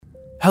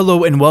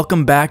Hello and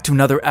welcome back to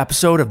another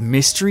episode of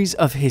Mysteries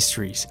of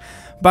Histories.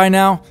 By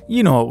now,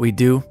 you know what we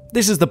do.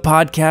 This is the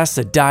podcast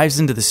that dives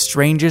into the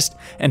strangest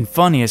and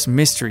funniest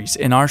mysteries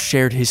in our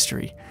shared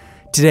history.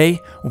 Today,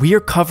 we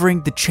are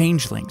covering the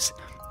changelings,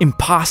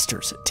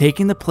 imposters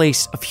taking the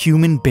place of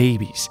human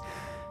babies.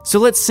 So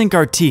let's sink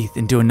our teeth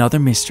into another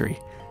mystery.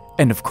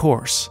 And of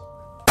course...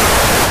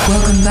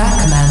 Welcome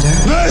back, Commander.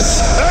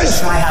 This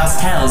is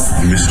Tri-House Tales.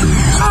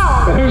 Mysteries.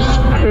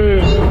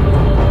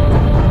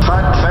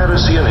 Fact,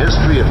 fantasy, and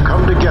history have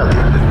come together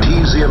to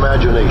tease the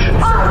imagination.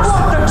 I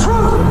want the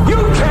truth! You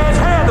can't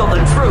handle the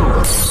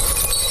truth!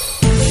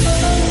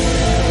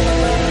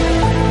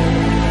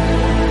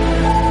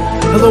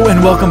 Hello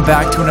and welcome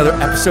back to another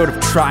episode of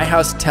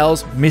Tri-House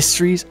Tells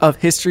Mysteries of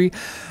History.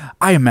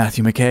 I am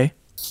Matthew McKay.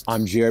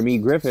 I'm Jeremy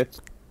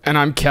Griffith. And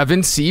I'm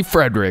Kevin C.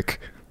 Frederick.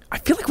 I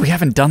feel like we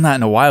haven't done that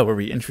in a while where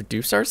we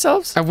introduce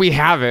ourselves. We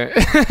haven't.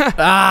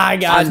 I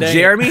got I'm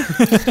Jeremy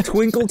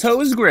Twinkle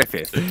Toes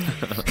Griffith.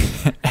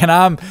 And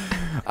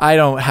I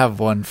don't have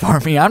one for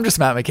me. I'm just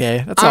Matt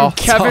McKay. That's all. I'm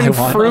Kevin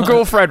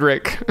Frugal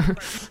Frederick.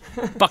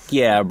 Fuck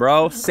yeah,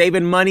 bro.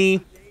 Saving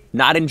money,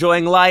 not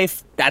enjoying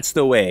life. That's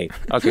the way.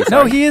 Okay, No,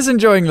 sorry. he is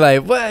enjoying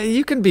life. Well,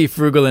 you can be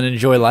frugal and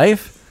enjoy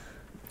life.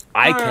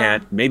 I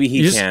can't. Maybe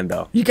he can,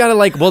 though. You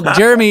gotta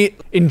Jeremy,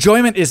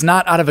 enjoyment is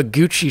not out of a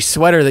Gucci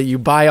sweater that you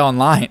buy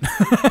online.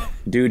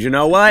 Dude, you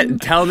know what?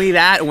 Tell me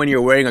that when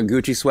you're wearing a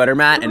Gucci sweater,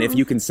 Matt, and if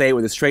you can say it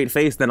with a straight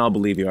face, then I'll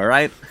believe you, all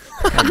right?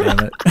 God damn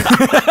it.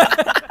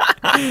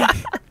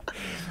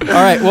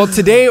 All right, well,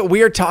 today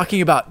we are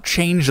talking about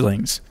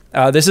changelings.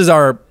 This is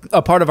a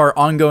part of our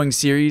ongoing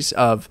series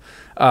of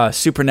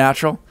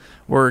Supernatural.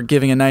 We're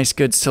giving a nice,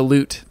 good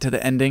salute to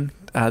the ending.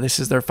 This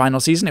is their final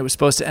season. It was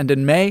supposed to end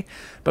in May,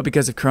 but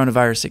because of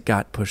coronavirus, it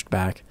got pushed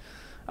back.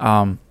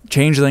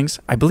 Changelings,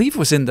 I believe,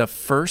 was in the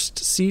first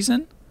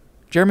season.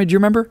 Jeremy, do you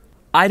remember?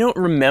 I don't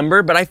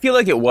remember, but I feel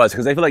like it was,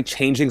 because I feel like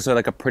Changelings are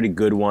like a pretty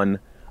good one,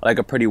 like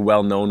a pretty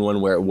well-known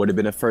one where it would have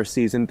been a first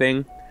season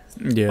thing.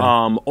 Yeah.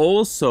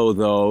 Also,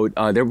 though,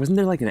 wasn't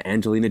there like an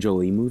Angelina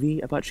Jolie movie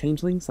about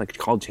changelings, like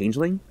called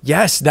Changeling?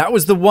 Yes, that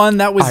was the one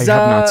that was I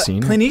have not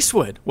seen Clint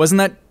Eastwood. Wasn't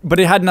that? But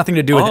it had nothing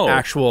to do with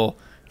actual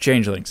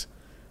changelings,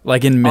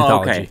 like in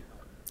mythology. Oh, okay.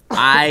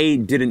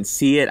 I didn't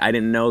see it. I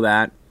didn't know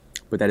that,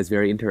 but that is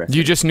very interesting.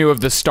 You just knew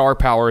of the star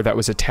power that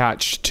was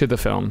attached to the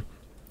film.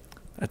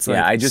 That's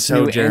I just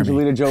so knew Jeremy.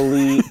 Angelina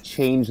Jolie,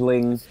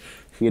 Changeling.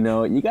 You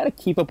know, you got to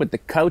keep up with the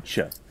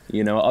culture.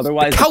 You know,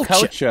 otherwise the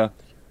culture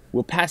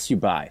will pass you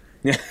by.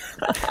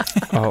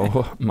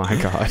 Oh my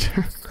god.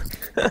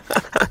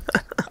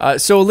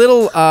 So a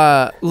little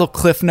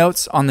cliff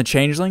notes on the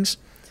changelings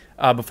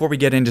before we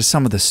get into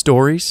some of the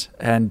stories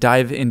and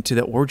dive into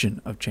the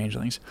origin of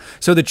changelings.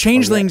 So the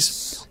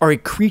changelings are a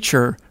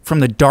creature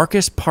from the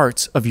darkest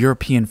parts of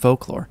European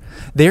folklore.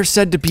 They are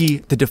said to be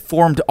the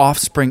deformed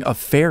offspring of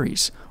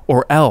fairies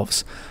or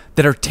elves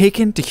that are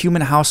taken to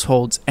human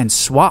households and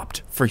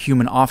swapped for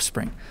human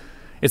offspring.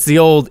 It's the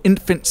old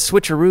infant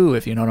switcheroo,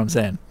 if you know what I'm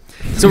saying.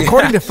 So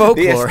according to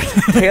folklore...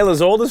 Tale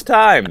as old as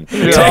time.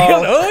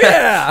 Oh,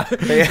 yeah!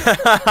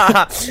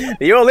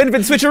 The old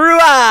infant switcheroo.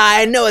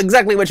 I know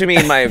exactly what you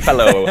mean, my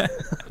fellow.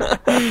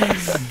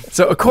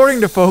 So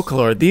according to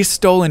folklore, these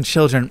stolen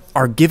children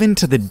are given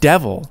to the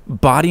devil,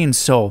 body and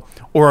soul,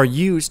 or are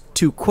used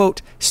to,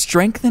 quote,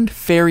 strengthen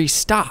fairy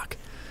stock.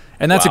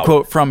 And that's a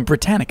quote from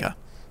Britannica.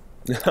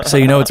 So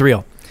you know it's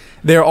real.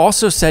 They're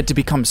also said to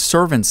become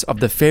servants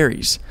of the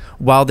fairies,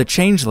 while the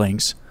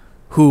changelings,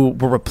 who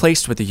were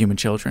replaced with the human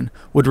children,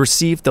 would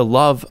receive the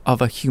love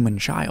of a human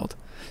child.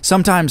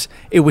 Sometimes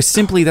it was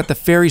simply that the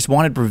fairies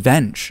wanted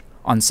revenge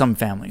on some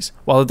families,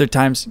 while other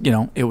times,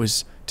 it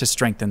was to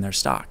strengthen their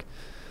stock.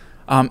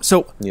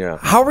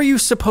 How are you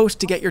supposed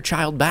to get your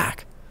child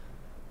back?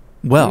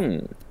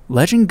 Well,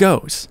 legend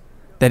goes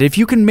that if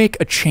you can make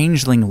a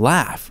changeling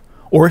laugh,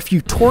 or if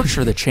you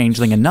torture the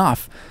changeling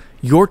enough,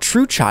 your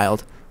true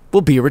child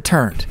will be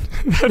returned.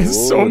 That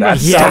is so that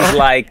messed sounds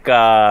like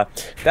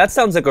that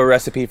sounds like a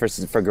recipe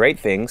for great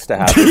things to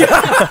happen.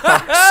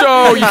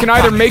 So you can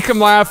either make them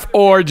laugh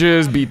or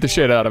just beat the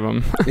shit out of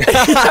them.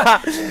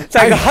 It's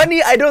like,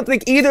 honey, I don't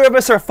think either of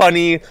us are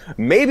funny.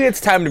 Maybe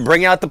it's time to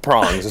bring out the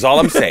prongs, is all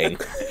I'm saying.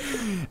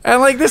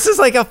 And this is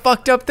a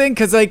fucked up thing,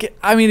 because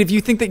if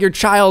you think that your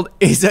child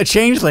is a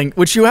changeling,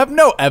 which you have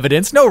no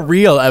evidence, no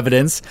real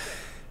evidence,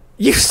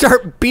 you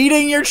start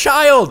beating your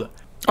child.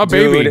 A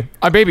baby. Dude.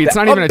 A baby. It's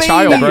not even a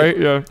child, right?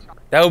 Yeah.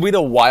 That would be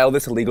the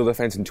wildest illegal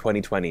defense in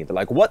 2020. They're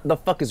like, what the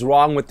fuck is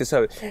wrong with this?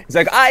 It's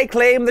like, I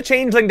claim the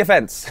changeling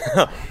defense.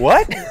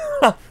 What?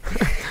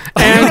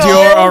 And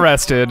you're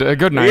arrested.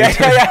 Good night.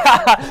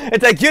 Yeah.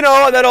 It's like,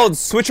 that old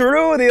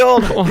switcheroo, the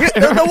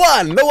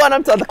one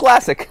I'm the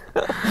classic.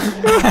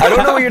 I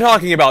don't know what you're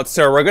talking about,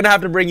 sir. We're going to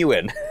have to bring you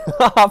in.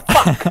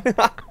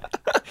 Fuck.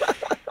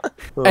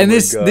 And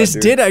this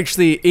did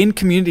actually, in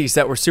communities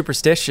that were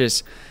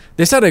superstitious,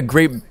 this had a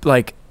great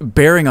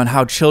bearing on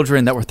how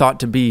children that were thought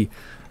to be,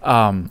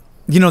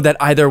 that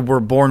either were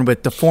born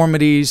with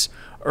deformities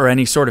or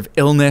any sort of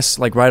illness,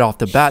 right off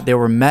the bat, they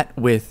were met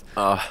with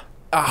a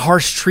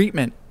harsh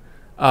treatment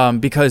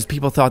because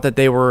people thought that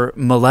they were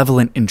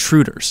malevolent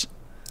intruders.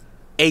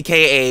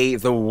 AKA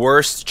the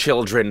worst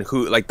children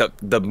who, like, the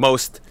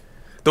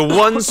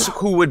ones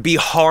who would be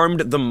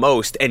harmed the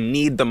most and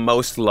need the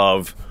most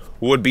love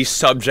would be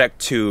subject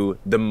to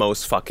the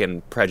most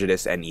fucking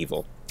prejudice and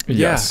evil.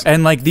 Yes. Yeah.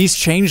 And like these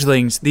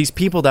changelings, these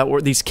people that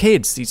were, these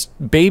kids, these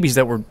babies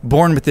that were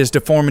born with these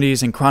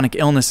deformities and chronic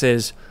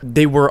illnesses,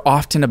 they were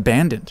often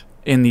abandoned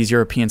in these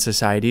European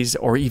societies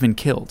or even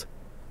killed.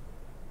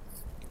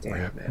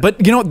 Damn, man.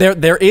 But, you know,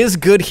 there is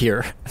good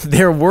here.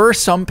 There were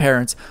some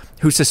parents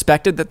who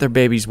suspected that their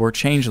babies were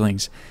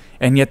changelings,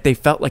 and yet they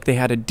felt like they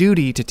had a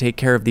duty to take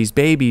care of these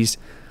babies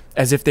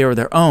as if they were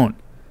their own.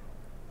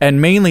 And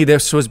mainly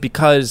this was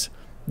because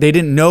they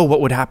didn't know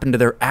what would happen to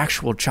their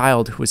actual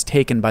child who was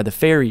taken by the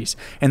fairies,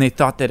 and they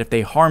thought that if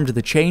they harmed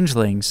the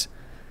changelings,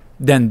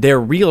 then their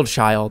real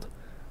child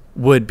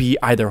would be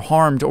either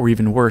harmed or,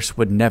 even worse,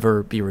 would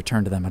never be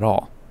returned to them at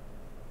all.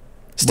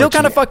 Still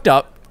kind of fucked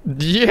up.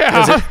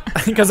 Yeah.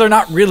 Because they're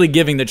not really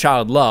giving the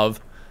child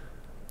love.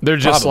 They're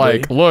just Probably.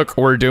 like, look,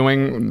 we're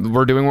doing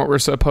what we're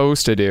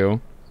supposed to do.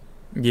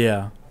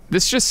 Yeah.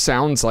 This just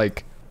sounds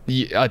like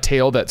a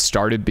tale that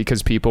started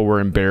because people were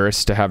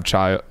embarrassed to have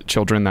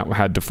children that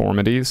had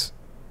deformities.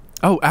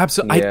 Oh,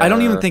 absolutely. I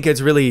don't Yeah. even think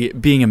it's really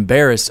being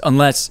embarrassed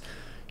unless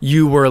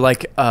you were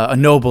like a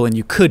noble and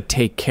you could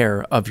take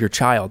care of your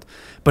child.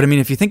 But I mean,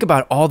 if you think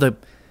about all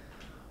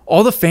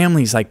the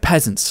families like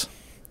peasants,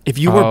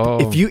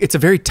 it's a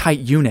very tight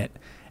unit,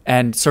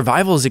 and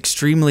survival is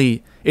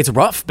it's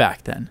rough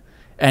back then.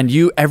 And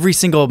every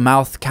single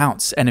mouth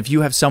counts. And if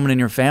you have someone in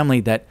your family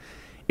that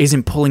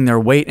isn't pulling their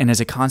weight and is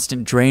a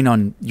constant drain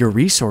on your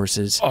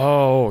resources.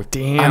 Oh,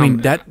 damn. I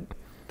mean,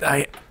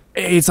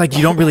 it's like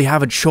you don't really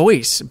have a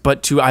choice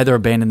but to either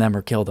abandon them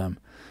or kill them,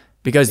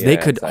 because they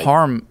could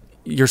harm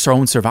your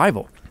own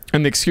survival.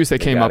 And the excuse they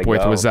came up gotta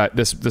with go. was that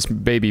this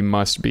baby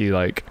must be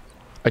like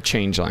a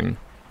changeling.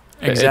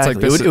 Exactly.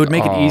 It's like it would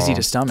make it easy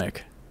to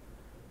stomach.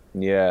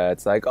 Yeah,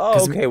 it's like,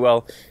 oh, okay,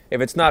 well, if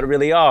it's not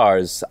really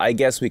ours, I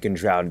guess we can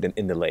drown it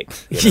in the lake.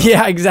 You know?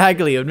 Yeah,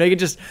 exactly. It would make it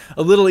just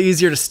a little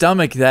easier to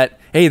stomach that,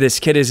 hey, this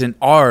kid isn't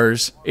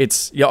ours.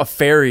 It's a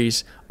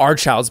fairy's. Our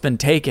child's been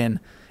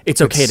taken.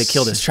 It's okay to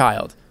kill this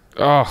child.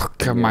 Oh,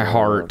 God, my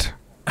heart.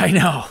 I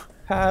know.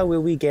 How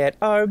will we get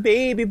our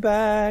baby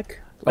back?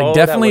 Like, That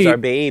definitely- was our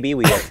baby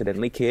we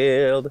accidentally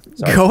killed.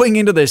 Sorry. Going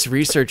into this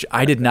research,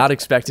 I did not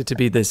expect it to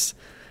be this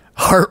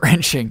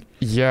heart-wrenching.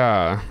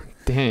 Yeah,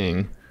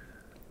 dang.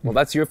 Well,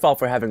 that's your fault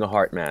for having a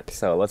heart, Matt.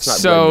 So let's not.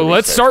 So blame the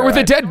let's research, start with all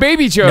a right? dead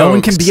baby joke. No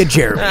one can be a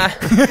Jeremy.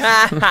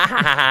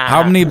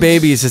 How many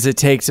babies does it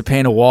take to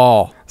paint a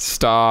wall?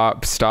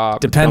 Stop.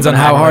 Depends on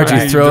how hard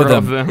you throw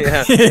them.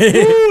 Yeah.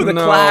 Ooh, the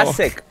No.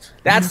 classic.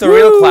 That's the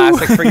real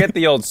classic. Forget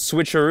the old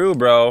switcheroo,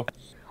 bro.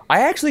 I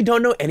actually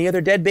don't know any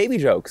other dead baby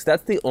jokes.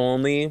 That's the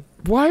only.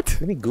 What?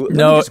 Let me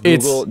No, just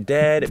Google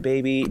dead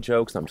baby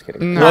jokes. No, I'm just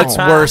kidding. No. What's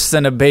worse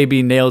than a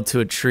baby nailed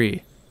to a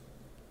tree?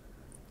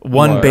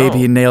 One Wow.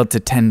 baby nailed to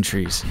 10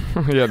 trees.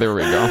 Yeah, there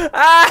we go.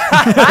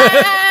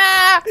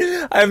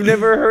 I've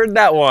never heard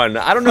that one.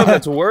 I don't know if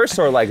that's worse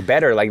or like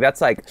better. Like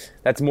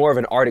that's more of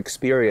an art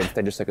experience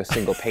than just like a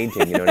single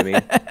painting. You know what I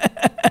mean?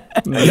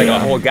 It's like a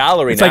whole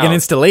gallery. It's now. like an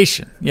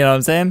installation. You know what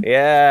I'm saying?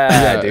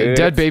 Yeah, dude.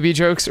 Dead baby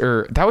jokes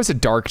that was a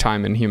dark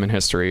time in human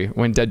history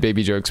when dead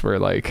baby jokes were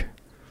like,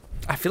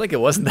 I feel like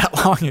it wasn't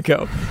that long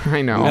ago.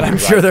 I know. And I'm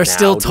sure they're now,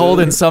 still told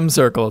in dude. some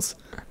circles.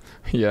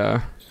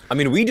 Yeah. I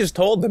mean, we just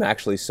told them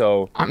actually.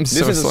 So I'm this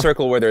so is a sorry.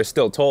 circle where they're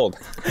still told.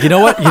 You know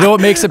what? You know what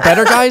makes it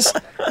better, guys?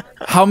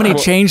 How many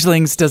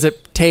changelings does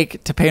it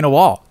take to paint a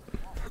wall?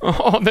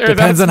 Oh, there.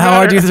 Depends that's on how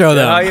hard better. you throw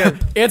them. Oh, yeah.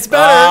 It's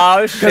better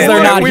Oh, because shit.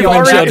 they're not We've human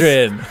already-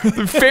 children.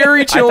 The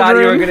fairy I children.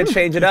 thought you were gonna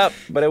change it up,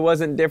 but it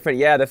wasn't different.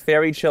 Yeah, the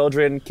fairy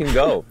children can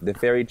go. The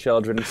fairy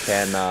children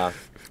can.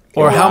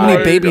 Or how many There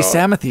you baby go.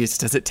 Samathies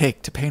does it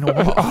take to paint a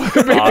wall?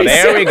 Oh,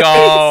 there we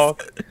go.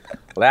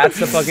 That's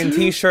the fucking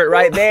T-shirt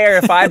right there.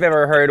 If I've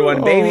ever heard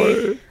one,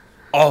 baby.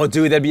 Oh,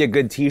 dude, that'd be a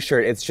good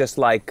T-shirt. It's just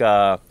like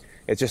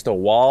it's just a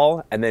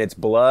wall, and then it's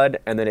blood,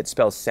 and then it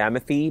spells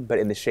Samathy, but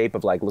in the shape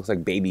of like looks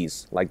like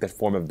babies, like the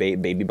form of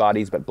baby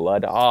bodies, but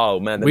blood. Oh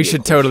man, that'd We be a should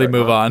cool totally shirt,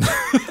 move huh?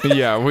 on.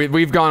 Yeah,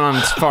 we've gone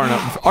on far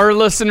enough. Our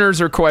listeners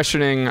are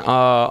questioning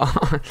our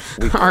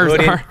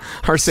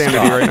sanity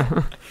right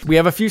now. We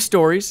have a few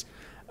stories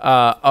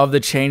of the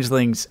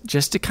changelings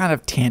just to kind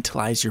of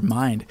tantalize your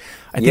mind.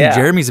 I think Yeah.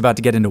 Jeremy's about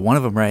to get into one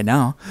of them right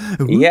now.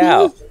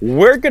 Yeah,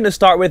 we're gonna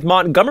start with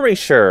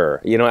Montgomeryshire,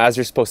 as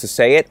you're supposed to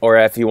say it, or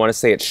if you want to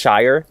say it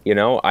Shire,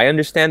 I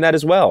understand that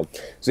as well.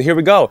 So here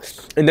we go.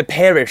 In the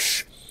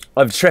parish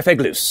of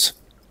Trefeglus,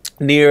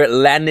 near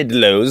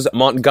Llanidloes,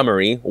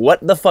 Montgomery, what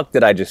the fuck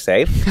did I just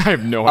say? I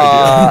have no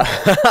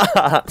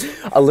idea.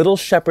 A little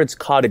shepherd's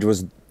cottage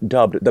was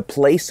dubbed the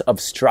place of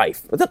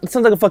strife. That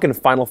sounds like a fucking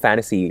Final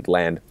Fantasy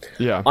land.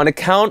 Yeah. On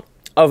account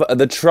of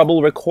the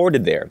trouble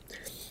recorded there.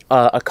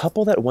 A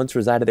couple that once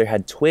resided there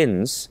had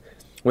twins.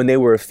 When they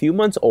were a few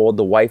months old,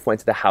 the wife went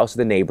to the house of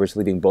the neighbors,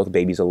 leaving both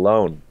babies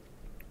alone.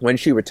 When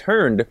she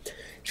returned,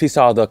 she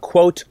saw the,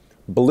 quote,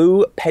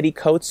 blue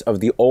petticoats of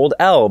the old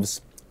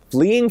elves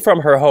fleeing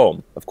from her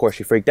home. Of course,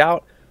 she freaked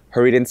out,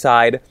 hurried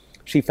inside.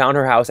 She found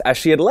her house as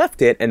she had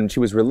left it, and she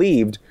was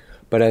relieved.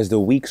 But as the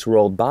weeks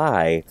rolled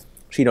by,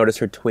 she noticed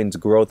her twins'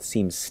 growth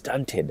seemed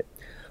stunted.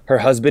 Her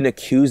husband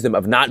accused them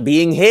of not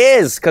being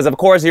his, because of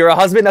course you're a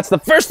husband, that's the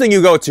first thing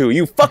you go to,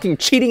 you fucking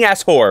cheating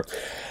ass whore.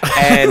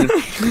 And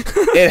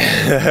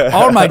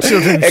All my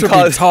children should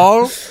be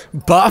tall,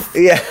 buff,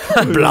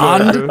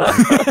 blonde.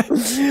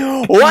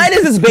 Why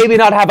does this baby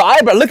not have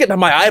eyebrows? Look at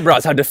my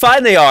eyebrows, how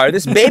defined they are.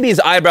 This baby's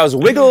eyebrows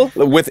wiggle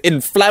with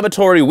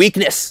inflammatory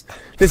weakness.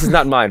 This is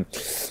not mine.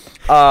 This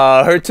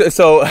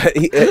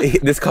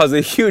caused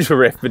a huge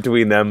rift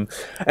between them,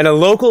 and a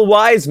local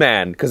wise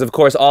man, because of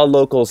course all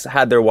locals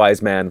had their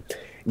wise man,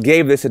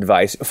 gave this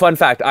advice. Fun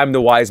fact, I'm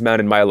the wise man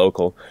in my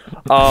local.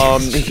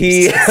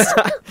 He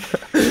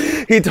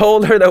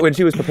told her that when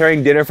she was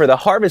preparing dinner for the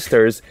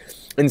harvesters,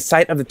 in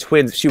sight of the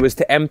twins, she was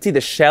to empty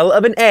the shell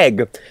of an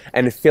egg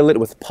and fill it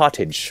with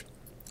pottage,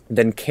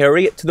 then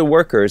carry it to the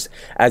workers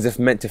as if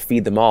meant to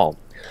feed them all.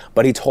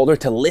 But he told her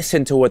to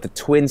listen to what the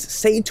twins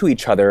say to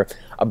each other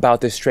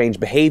about this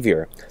strange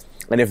behavior.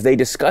 And if they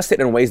discussed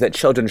it in ways that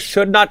children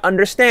should not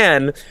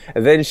understand,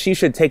 then she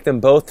should take them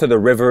both to the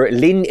river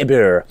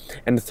Linibir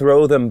and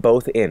throw them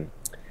both in.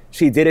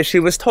 She did as she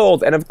was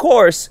told, and of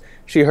course,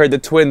 she heard the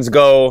twins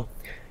go,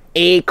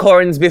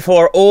 "Acorns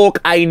before oak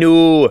I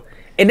knew,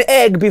 an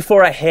egg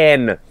before a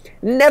hen.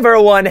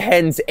 Never one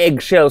hen's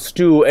eggshell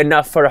stew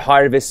enough for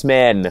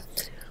harvestmen."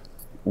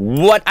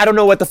 What? I don't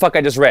know what the fuck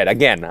I just read.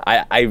 Again,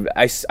 I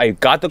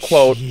got the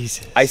quote.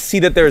 Jesus. I see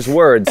that there's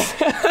words.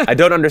 I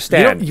don't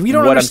understand. You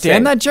don't what understand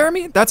I'm that,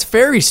 Jeremy? That's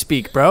fairy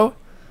speak, bro.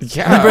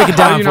 Yeah. Let me break it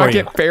How down do you for not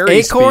you. get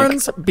fairy speak?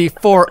 Acorns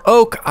before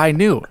oak, I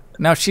knew.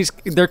 Now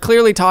they're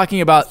clearly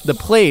talking about the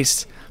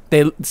place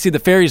they see the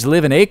fairies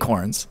live in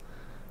acorns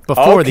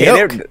before the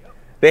oak.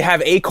 They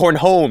have acorn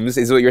homes,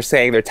 is what you're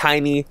saying. They're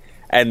tiny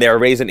and they're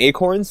raising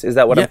acorns. Is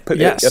that what I'm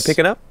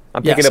picking up?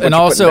 I'm picking up what and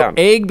you're also putting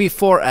down. egg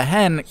before a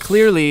hen.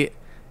 Clearly,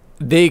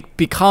 they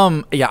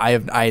become.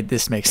 Yeah,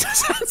 this makes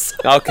sense.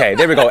 Okay,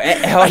 there we go.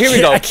 Here we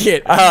go. I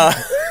can't.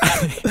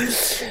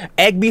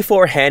 Egg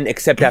before hen,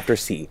 except after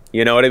C.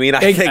 You know what I mean?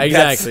 I think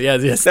exactly.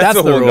 Yes. That's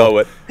what the we'll rule. go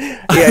with.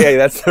 Yeah,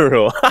 that's the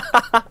rule.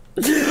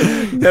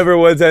 Never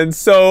was end.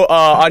 So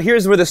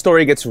here's where the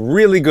story gets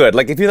really good.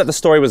 Like, if you thought the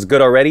story was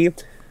good already,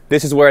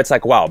 this is where it's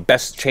like, wow,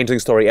 best changeling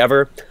story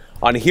ever.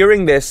 On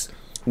hearing this,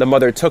 the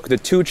mother took the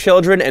two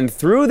children and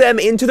threw them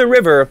into the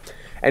river,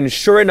 and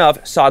sure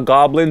enough, saw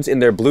goblins in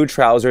their blue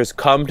trousers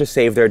come to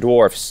save their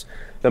dwarfs.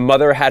 The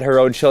mother had her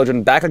own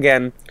children back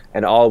again,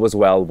 and all was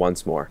well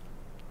once more.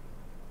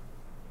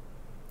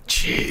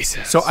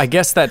 Jesus. So I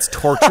guess that's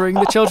torturing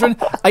the children.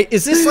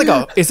 Is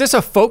this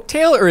a folk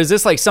tale, or is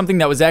this like something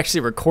that was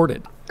actually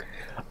recorded?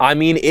 I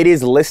mean, it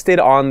is listed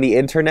on the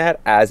internet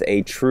as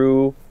a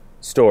true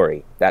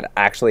story that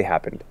actually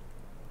happened.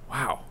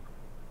 Wow.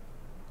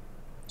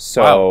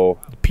 So,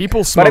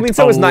 people smoked but I mean,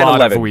 so was a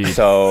lot of 9/11. weed.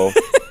 So,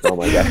 oh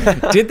my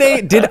god.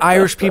 Did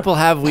Irish people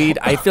have weed?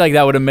 I feel like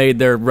that would have made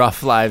their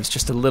rough lives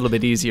just a little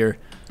bit easier.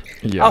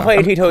 Yeah.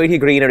 Hoity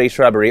greenery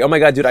shrubbery. Oh my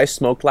god, dude! I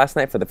smoked last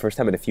night for the first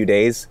time in a few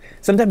days.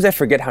 Sometimes I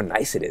forget how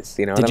nice it is.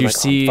 You know. Did you I'm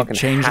see fucking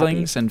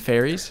changelings and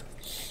fairies?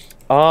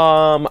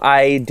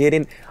 I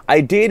didn't.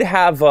 I did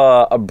have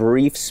a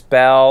brief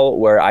spell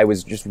where I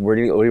was just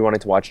really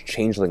wanted to watch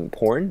changeling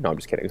porn. No, I'm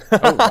just kidding.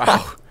 Oh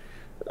wow,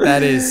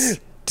 that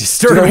is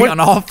disturbing on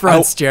all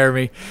fronts,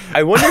 Jeremy.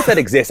 I wonder if that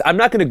exists. I'm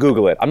not going to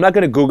Google it. I'm not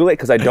going to Google it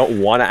because I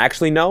don't want to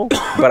actually know.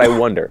 But I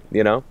wonder,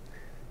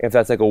 if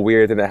that's like a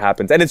weird thing that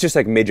happens. And it's just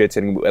like midgets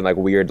and like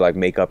weird like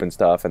makeup and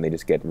stuff, and they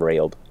just get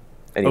railed.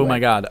 Anyway. Oh my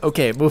god.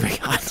 Okay, moving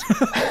on.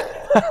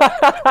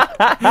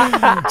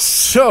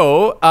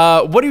 So,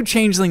 what do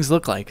changelings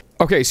look like?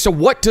 Okay, so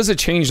what does a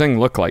changeling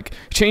look like?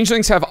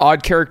 Changelings have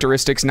odd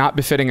characteristics not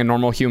befitting a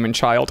normal human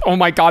child. Oh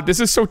my god, this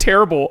is so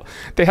terrible.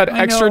 They had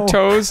extra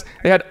toes.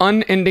 They had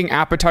unending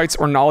appetites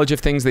or knowledge of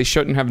things they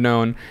shouldn't have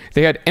known.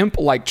 They had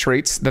imp-like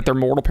traits that their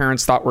mortal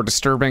parents thought were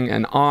disturbing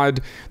and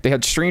odd. They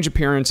had strange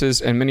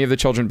appearances, and many of the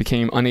children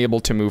became unable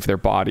to move their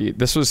body.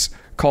 This was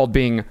called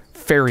being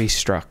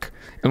fairy-struck.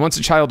 And once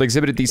a child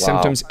exhibited these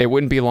symptoms, it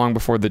wouldn't be long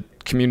before the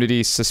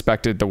community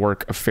suspected the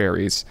work of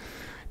fairies.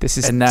 This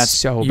is And that's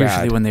so usually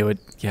bad. when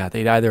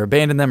they'd either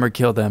abandon them or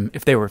kill them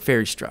if they were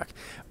fairy struck.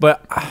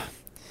 But,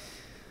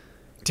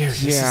 dude,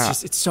 this is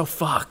just, it's so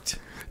fucked.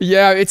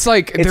 Yeah, it's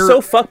like It's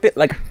so fucked. It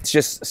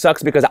just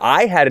sucks because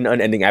I had an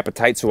unending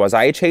appetite. So was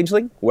I a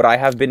changeling? Would I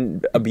have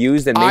been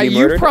abused and maybe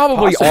murdered? You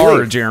probably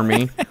Possibly. are,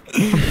 Jeremy.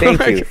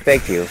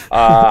 Thank you.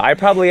 I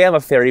probably am a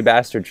fairy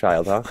bastard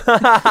child,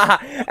 huh?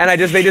 And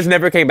they just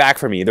never came back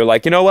for me. They're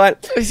like, you know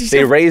what?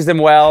 They raised him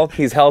well.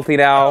 He's healthy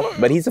now,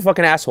 but he's a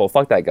fucking asshole.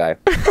 Fuck that guy.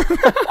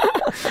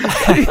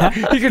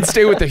 He could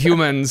stay with the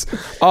humans.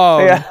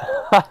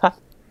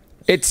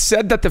 It's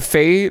said that the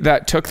Fae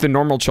that took the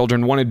normal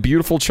children wanted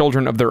beautiful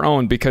children of their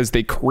own because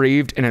they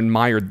craved and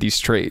admired these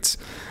traits.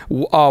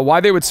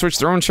 Why they would switch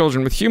their own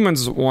children with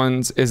humans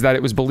ones is that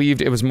it was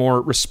believed it was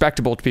more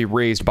respectable to be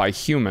raised by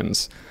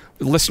humans.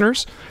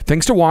 Listeners,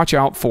 things to watch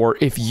out for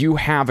if you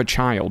have a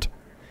child.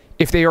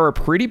 If they are a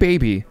pretty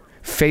baby,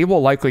 Faye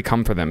will likely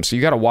come for them. So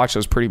you got to watch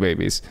those pretty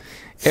babies.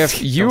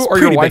 If you Those or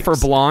your pretty wife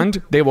babies. are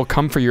blonde, they will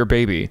come for your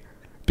baby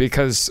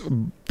because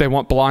they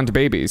want blonde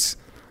babies.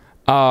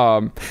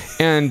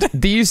 And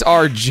these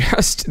are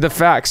just the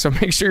facts. So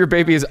make sure your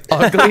baby is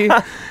ugly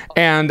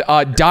and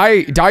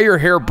dye your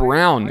hair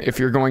brown if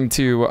you're going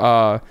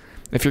to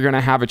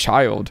have a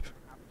child.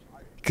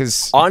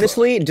 Because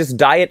Honestly, just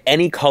dye it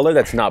any color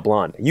that's not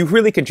blonde. You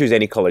really can choose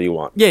any color you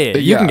want. Yeah, you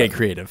Yeah. can get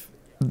creative.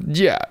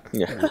 yeah,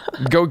 Yeah.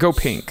 go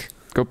pink.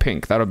 Go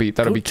pink. That'll be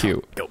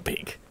cute. Go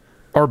pink.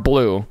 Or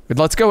blue.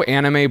 Let's go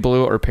anime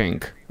blue or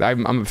pink.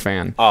 I'm a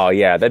fan. Oh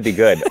yeah, that'd be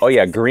good. Oh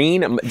yeah,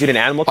 green. Dude, in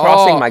Animal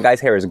Crossing, Oh. my guy's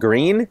hair is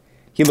green.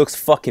 He looks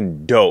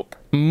fucking dope.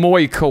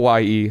 Moi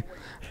kawaii.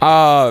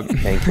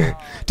 Thank you.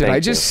 Did I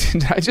Thank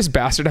just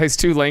bastardize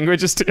two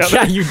languages together?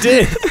 Yeah, you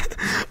did.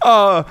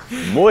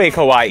 Moi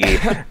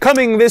kawaii.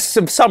 Coming this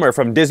summer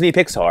from Disney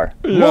Pixar.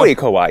 Moi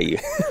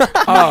kawaii.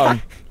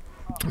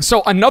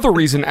 So another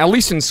reason, at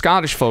least in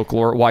Scottish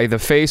folklore, why the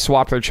Fae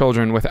swapped their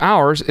children with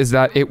ours is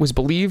that it was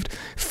believed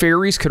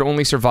fairies could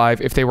only survive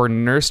if they were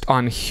nursed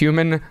on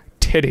human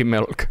titty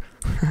milk.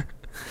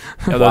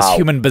 Yeah, those Wow.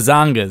 human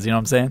bazongas, you know what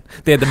I'm saying?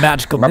 They had the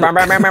magical milk.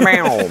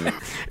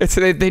 It's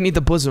they need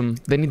the bosom.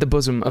 They need the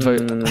bosom of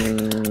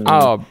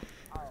a.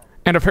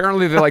 And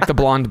apparently they like the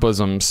blonde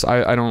bosoms.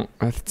 I don't.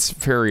 It's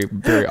very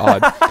very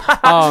odd.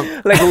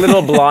 Like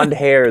little blonde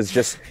hairs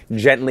just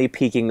gently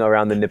peeking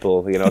around the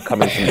nipple,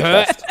 coming from the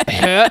chest.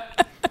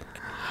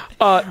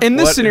 In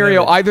this What an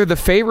scenario, image. either the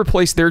Fae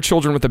replaced their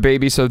children with a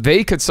baby so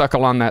they could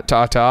suckle on that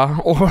tata,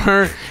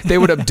 or they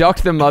would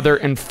abduct the mother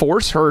and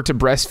force her to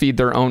breastfeed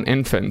their own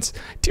infants.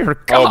 Dear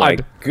God. Oh my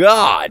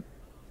god.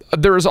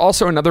 There is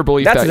also another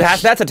belief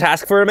That's a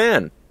task for a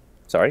man.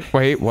 Sorry.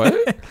 Wait, what?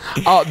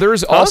 There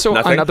is also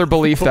Nothing. another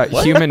belief that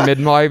human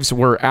midwives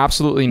were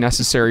absolutely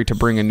necessary to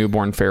bring a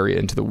newborn fairy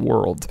into the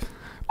world.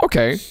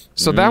 Okay,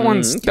 so that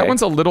one's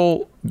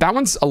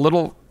a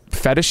little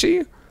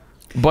fetishy,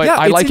 but Yeah,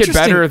 I it's like it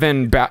better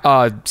interesting.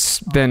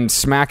 than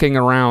smacking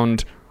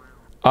around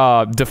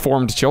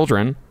deformed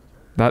children.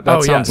 That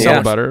sounds a yeah.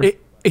 little better.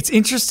 It's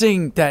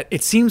interesting that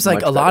it seems like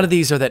Much a lot better. of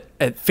these are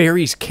that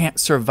fairies can't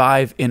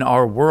survive in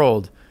our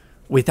world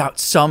without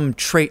some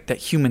trait that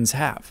humans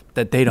have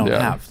that they don't Yeah.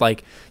 have.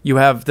 Like you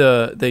have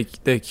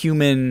the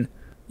human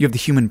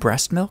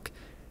breast milk,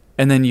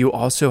 and then you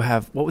also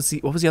have what was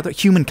the other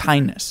human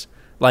kindness.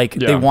 Like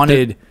they Yeah.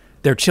 wanted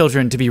their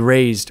children to be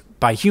raised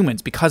by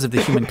humans because of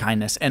the human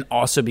kindness, and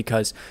also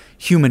because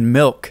human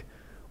milk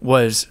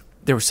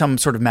there was some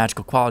sort of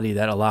magical quality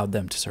that allowed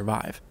them to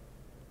survive.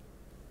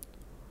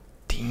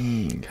 I just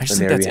And think there that's you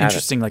have it.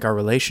 interesting, like our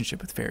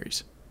relationship with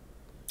fairies.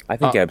 I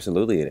think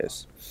absolutely it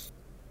is.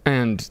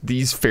 And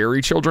these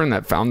fairy children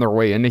that found their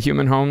way into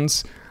human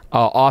homes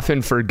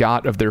often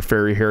forgot of their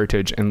fairy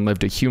heritage and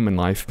lived a human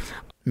life.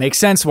 Makes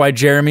sense why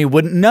Jeremy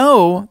wouldn't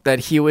know that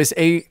he was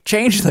a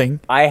changeling.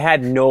 I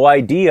had no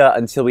idea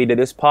until we did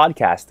this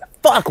podcast.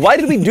 Fuck, why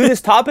did we do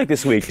this topic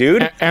this week,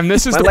 dude? And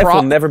this is My the life will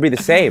problem. never be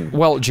the same.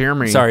 Well,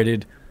 Jeremy. Sorry,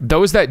 dude.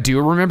 Those that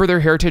do remember their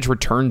heritage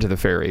return to the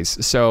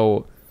fairies.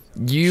 So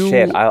you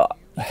Shit, You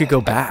could go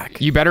back.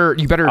 you better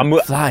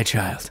Fly,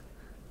 child.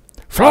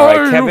 all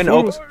right, Kevin,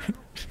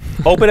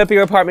 open up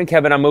your apartment,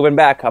 Kevin. I'm moving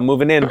back. I'm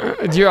moving in.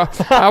 Yeah,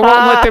 I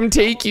won't let them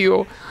take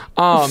you.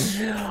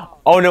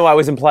 Oh no, I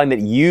was implying that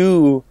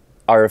you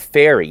are a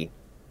fairy.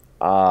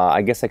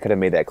 I guess I could have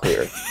made that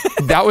clear.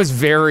 That was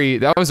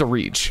a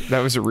reach. That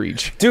was a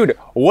reach. Dude,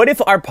 what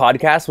if our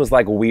podcast was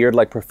like weird,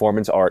 like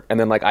performance art, and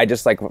then like I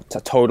just like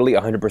totally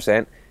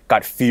 100%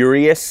 got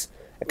furious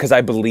because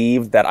I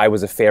believed that I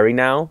was a fairy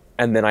now,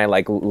 and then I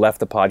like left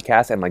the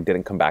podcast and like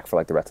didn't come back for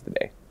like the rest of the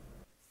day.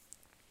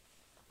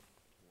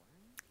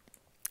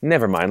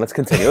 Never mind. Let's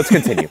continue.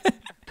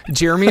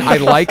 Jeremy, I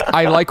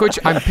like what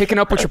I'm picking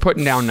up what you're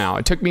putting down now.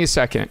 It took me a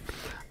second.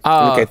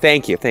 Okay,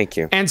 thank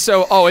you. And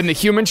so, and the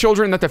human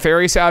children that the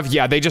fairies have,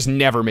 yeah, they just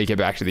never make it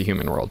back to the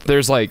human world.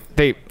 There's like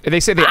they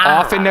say they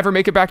often never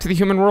make it back to the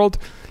human world,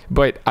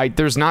 but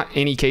there's not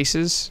any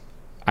cases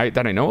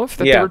that I know of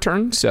that they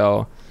return.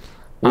 So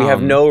We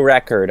have no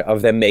record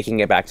of them making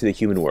it back to the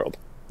human world.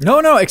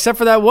 No, except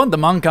for that one, the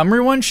Montgomery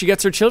one. She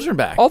gets her children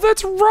back. oh,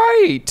 that's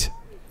right.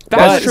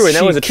 That's true, and that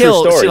she was a true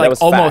killed- story. she, like, That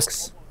was almost-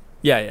 facts.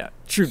 Yeah,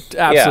 true,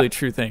 absolutely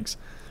true things.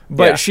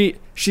 But Yeah.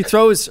 she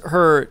throws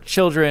her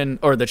children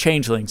or the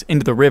changelings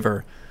into the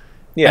river,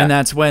 Yeah. and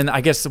that's when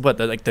I guess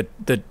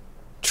the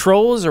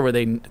trolls, or were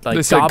they like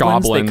They said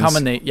goblins? They come goblins.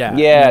 and they Yeah, and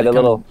they the come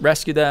little- and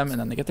rescue them, and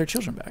then they get their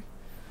children back.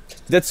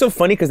 That's so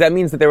funny because that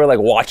means that they were like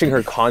watching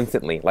her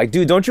constantly. Like,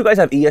 dude, don't you guys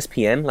have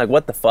ESPN? Like,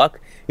 what the fuck?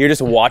 You're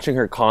just watching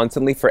her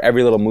constantly for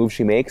every little move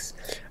she makes,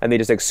 and they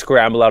just like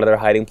scramble out of their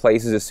hiding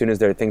places as soon as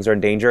their things are in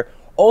danger.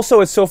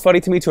 Also, it's so funny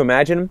to me to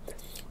imagine,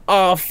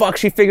 oh fuck,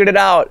 she figured it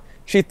out.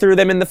 She threw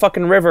them in the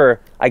fucking river.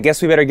 I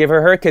guess we better give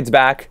her kids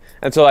back.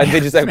 And so they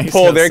just like Makes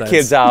pull no their sense.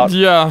 kids out.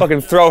 Yeah.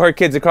 Fucking throw her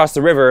kids across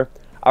the river.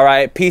 All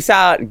right, peace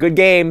out. Good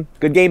game,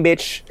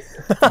 bitch.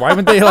 Why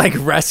wouldn't they like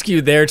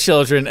rescue their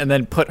children and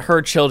then put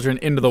her children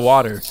into the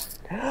water?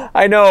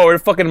 I know, or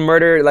fucking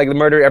murder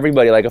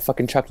everybody like a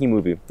fucking Chucky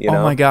movie. You know?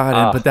 Oh my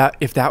god! But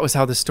if that was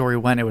how the story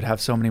went, it would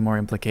have so many more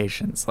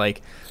implications.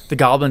 Like the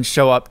goblins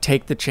show up,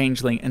 take the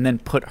changeling, and then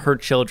put her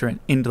children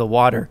into the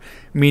water,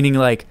 meaning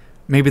like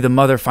maybe the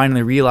mother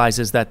finally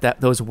realizes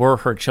that those were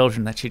her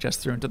children that she just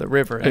threw into the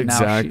river, and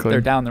now they're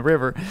down the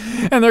river,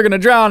 and they're gonna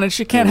drown, and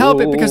she can't help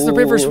it because the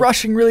river's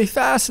rushing really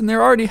fast, and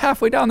they're already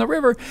halfway down the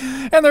river,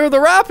 and they're the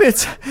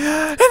rapids,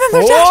 and then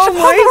they're dashed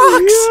upon the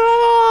rocks.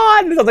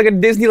 God! It sounds like a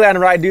Disneyland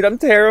ride, dude. I'm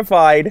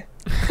terrified.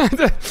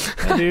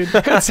 Dude.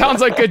 It sounds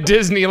like a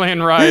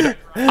Disneyland ride.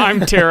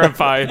 I'm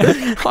terrified.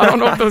 I don't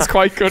know if those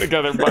quite go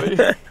together, buddy.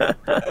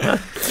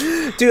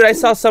 Dude, I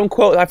saw some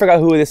quote. I forgot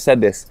who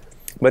said this.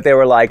 But they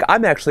were like, I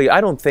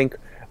don't think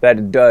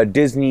that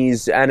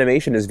Disney's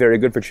animation is very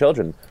good for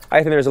children. I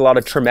think there's a lot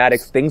of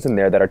traumatic things in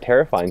there that are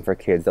terrifying for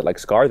kids that like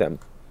scar them.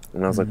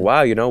 And I was like,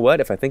 wow, you know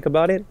what? If I think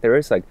about it, there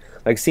is like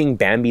seeing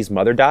Bambi's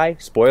mother die.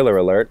 Spoiler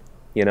alert,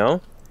 you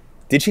know?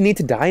 Did she need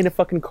to die in a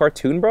fucking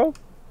cartoon, bro?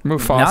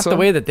 Mufasa. Not the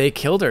way that they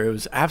killed her. It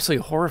was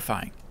absolutely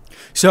horrifying.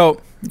 So,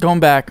 going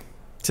back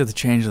to the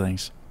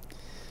changelings.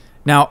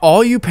 Now,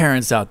 all you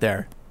parents out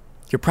there,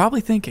 you're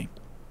probably thinking,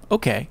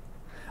 okay,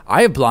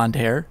 I have blonde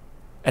hair,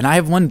 and I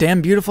have one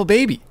damn beautiful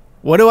baby.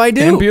 What do I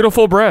do? And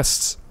beautiful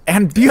breasts.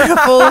 And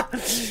beautiful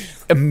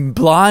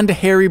blonde,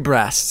 hairy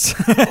breasts.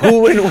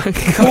 Who would want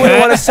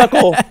to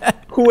suckle?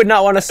 Who would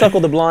not want to suckle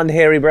the blonde,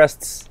 hairy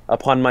breasts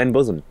upon mine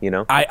bosom? You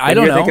know, I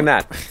don't know. You're thinking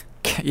that.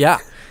 Yeah.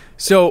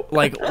 So,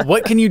 like,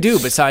 what can you do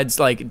besides,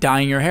 like,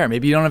 dyeing your hair?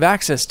 Maybe you don't have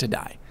access to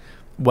dye.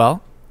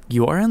 Well,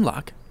 you are in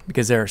luck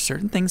because there are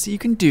certain things that you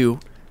can do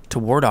to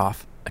ward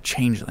off a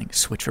changeling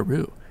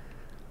switcheroo.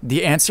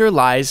 The answer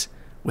lies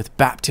with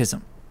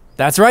baptism.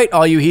 That's right,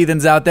 all you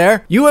heathens out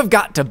there. You have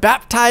got to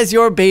baptize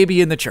your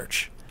baby in the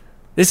church.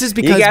 This is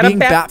because being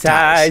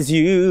baptized.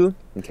 You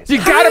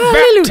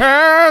gotta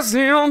baptize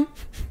him.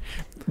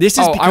 This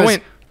is because I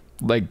went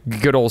like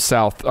good old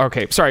South.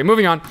 Okay, sorry,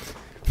 moving on.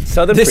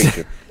 Southern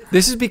preacher.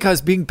 This is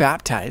because being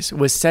baptized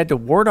was said to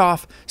ward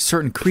off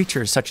certain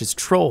creatures such as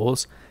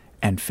trolls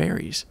and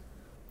fairies.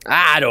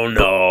 I don't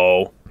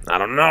know.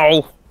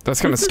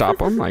 That's gonna stop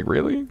them? Like,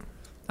 really?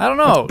 I don't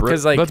know,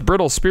 because that's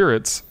brittle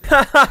spirits.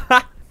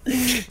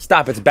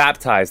 Stop, it's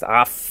baptized.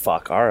 Ah,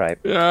 fuck, all right.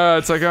 Yeah,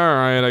 it's like, all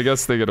right, I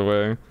guess they get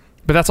away.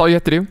 But that's all you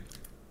have to do?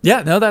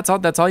 Yeah, no, that's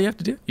all you have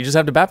to do. You just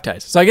have to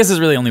baptize. So I guess there's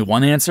really only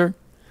one answer.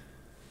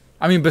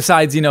 I mean,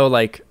 besides,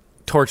 like,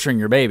 torturing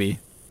your baby.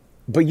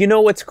 But you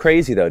know what's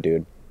crazy, though,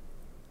 dude?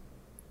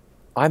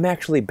 I'm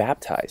actually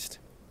baptized.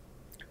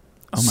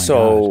 Oh, my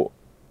God.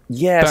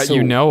 Yeah, that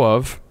you know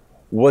of.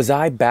 Was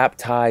I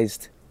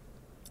baptized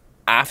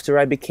after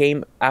I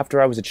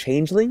was a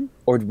changeling?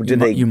 Or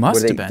You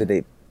must have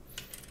been.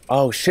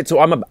 Oh shit! So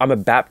I'm a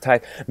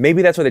baptized.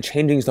 Maybe that's why the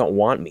changelings don't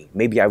want me.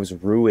 Maybe I was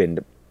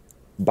ruined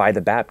by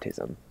the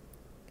baptism.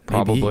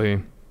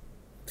 Probably.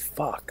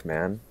 Fuck,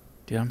 man.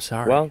 Dude, I'm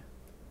sorry. Well,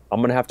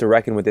 I'm gonna have to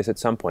reckon with this at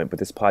some point, but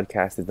this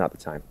podcast is not the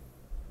time.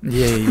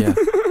 Yeah.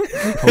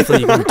 Hopefully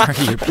you can return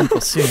to your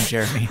people soon,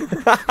 Jeremy.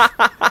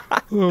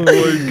 Oh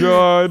my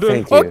God.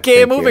 Thank you.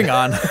 Okay, moving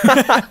on.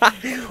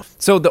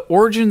 So the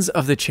origins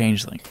of the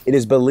changeling. It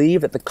is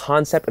believed that the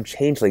concept of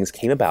changelings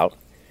came about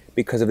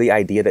because of the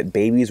idea that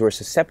babies were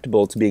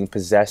susceptible to being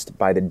possessed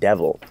by the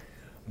devil.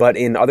 But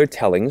in other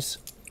tellings,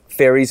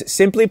 fairies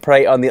simply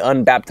prey on the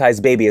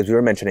unbaptized baby, as we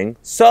were mentioning.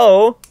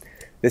 So,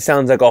 this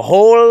sounds like a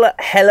whole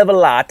hell of a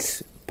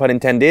lot, pun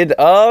intended,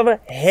 of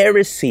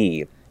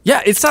heresy.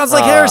 Yeah, it sounds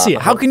like heresy.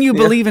 How can you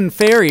believe in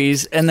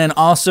fairies and then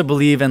also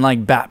believe in,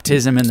 like,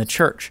 baptism in the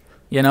church?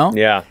 You know?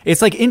 Yeah.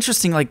 It's, like,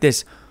 interesting, like,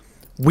 this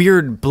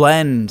weird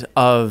blend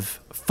of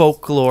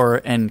folklore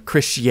and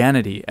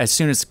Christianity as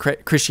soon as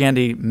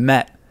Christianity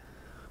met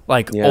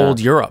old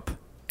Europe.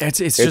 It's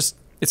fascinating.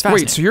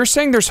 Wait, so you're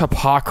saying there's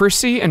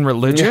hypocrisy in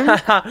religion?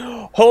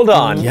 Hold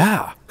on.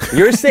 Yeah.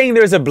 You're saying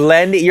there's a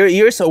blend.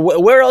 So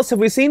where else have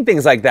we seen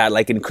things like that?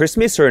 Like in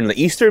Christmas or in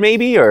Easter,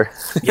 maybe? Or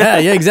Yeah,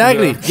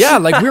 exactly. Yeah,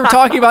 like we were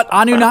talking about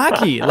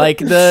Anunnaki. Like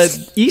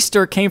the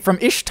Easter came from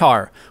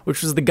Ishtar,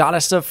 which was the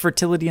goddess of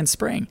fertility and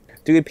spring.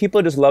 Dude,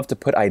 people just love to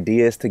put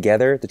ideas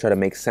together to try to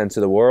make sense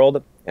of the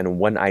world, and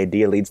one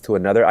idea leads to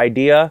another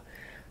idea,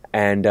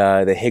 and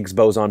the Higgs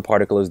boson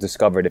particle is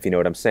discovered, if you know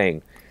what I'm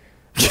saying.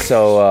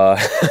 So,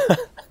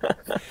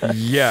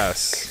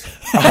 Yes.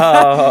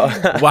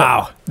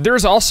 Wow.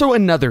 There's also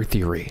another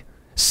theory.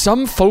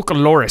 Some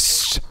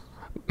folklorists,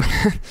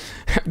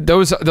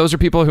 those are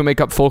people who make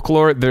up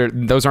folklore.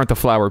 Those aren't the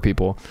flower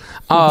people.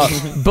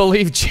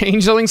 Believe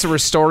changelings were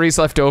stories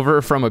left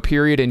over from a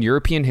period in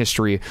European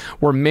history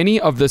where many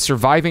of the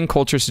surviving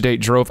cultures to date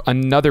drove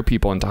another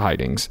people into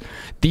hidings.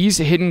 These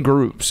hidden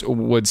groups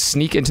would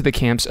sneak into the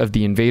camps of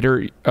the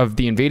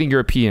invading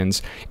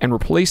Europeans and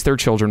replace their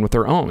children with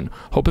their own,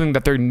 hoping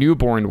that their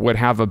newborn would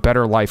have a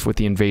better life with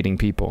the invading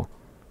people.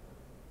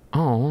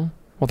 Oh,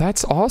 well,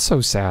 that's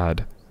also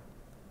sad.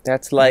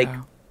 that's like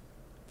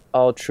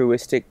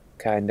altruistic,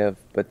 kind of,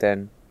 but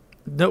then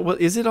No, well,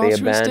 is it they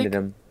altruistic? abandon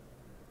him.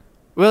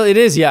 Well, it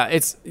is, yeah.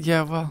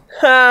 Well,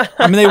 I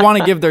mean, they want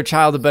to give their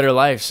child a better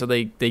life, so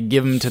they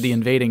give him to the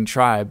invading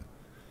tribe.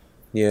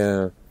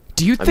 Yeah.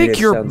 Do you I mean, think it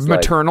your sounds like-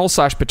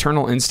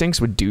 maternal/paternal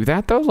instincts would do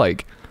that though?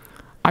 Like,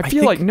 I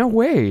feel think- like no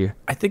way.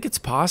 I think it's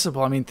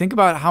possible. I mean, think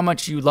about how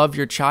much you love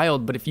your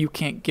child, but if you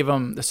can't give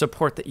them the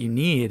support that you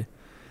need,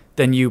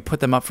 then you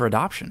put them up for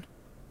adoption.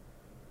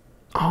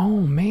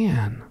 Oh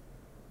man.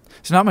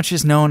 So not much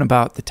is known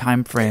about the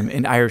time frame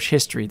in Irish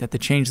history that the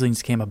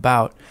changelings came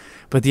about,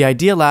 but the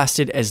idea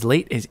lasted as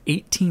late as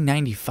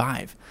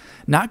 1895.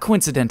 Not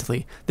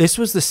coincidentally, this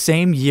was the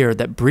same year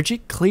that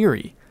Bridget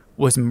Cleary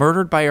was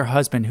murdered by her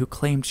husband who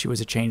claimed she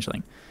was a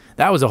changeling.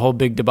 That was a whole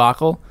big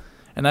debacle,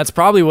 and that's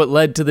probably what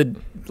led to the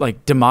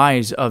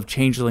demise of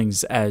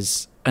changelings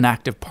as an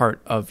active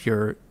part of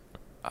your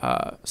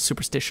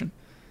superstition.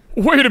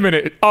 Wait a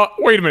minute.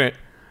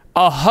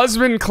 A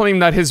husband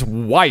claimed that his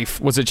wife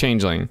was a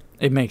changeling.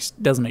 It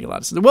doesn't make a lot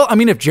of sense. Well, I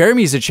mean, if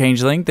Jeremy's a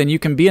changeling, then you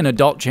can be an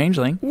adult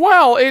changeling.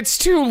 Well, it's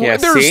too. Yeah,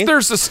 see?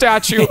 There's a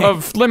statute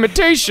of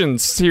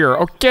limitations here.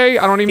 Okay,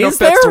 I don't even know Is if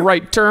that's the there?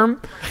 right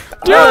term.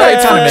 that kinda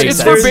Yeah, makes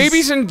it's for sense.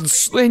 babies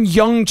and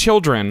young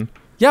children.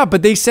 Yeah,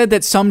 but they said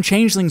that some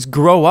changelings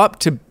grow up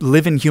to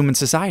live in human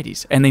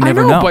societies, and they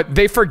never I know, know. but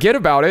they forget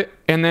about it,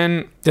 and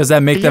then Does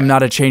that make them Yeah.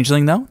 not a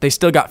changeling, though? They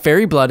still got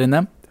fairy blood in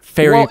them.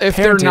 Fairy well, if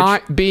parentage. they're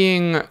not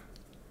being,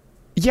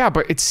 yeah,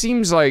 but it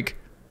seems like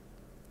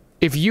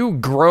if you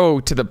grow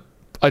to the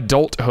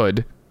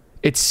adulthood,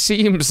 it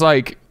seems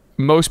like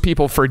most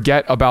people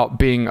forget about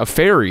being a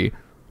fairy,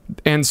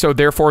 and so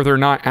therefore they're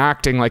not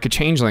acting like a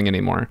changeling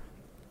anymore.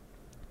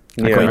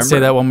 Yeah. Wait, say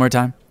that one more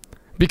time.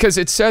 Because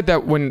it said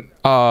that when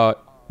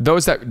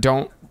those that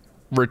don't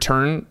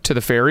return to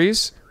the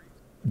fairies,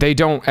 they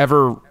don't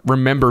ever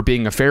remember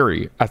being a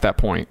fairy at that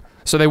point.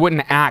 So they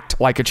wouldn't act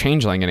like a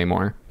changeling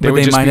anymore. But would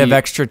they just might be- have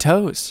extra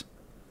toes.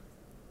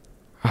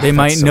 They that's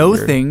might so know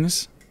weird.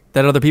 things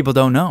that other people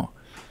don't know.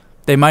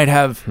 They might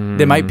have.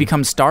 They Hmm. might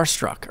become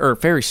starstruck or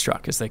fairy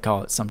struck, as they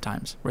call it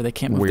sometimes, where they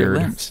can't move their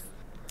Weird. limbs.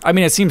 I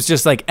mean, it seems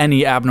just like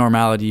any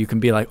abnormality. You can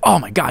be like, "Oh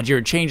my God, you're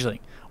a changeling,"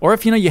 or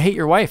if you hate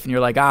your wife and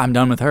you're like, "I'm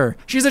done with her.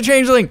 She's a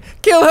changeling.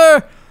 Kill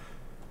her."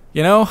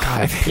 You know.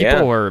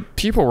 Yeah.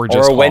 People were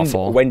just Or a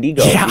awful.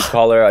 Wendigo. Yeah. You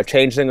call her a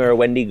changeling or a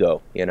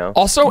Wendigo,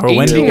 Also, Or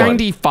Wendigo.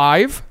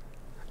 1895.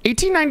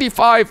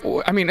 1895.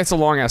 I mean, it's a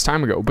long ass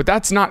time ago, but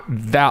that's not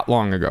that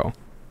long ago.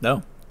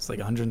 No, it's like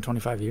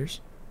 125 years.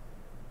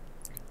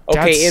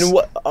 Okay,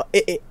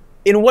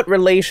 in what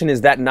relation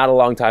is that not a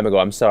long time ago?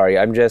 I'm sorry.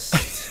 I'm just...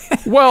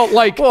 Well,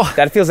 like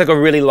that feels like a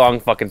really long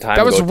fucking time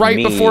that ago was to right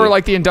me. before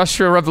like the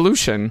Industrial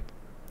Revolution.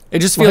 It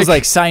just feels Like-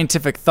 like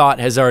scientific thought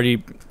has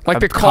already Like a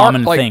the car-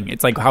 common like- thing.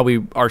 It's like how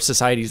our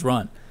societies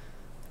run.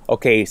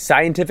 Okay,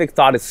 scientific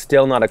thought is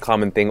still not a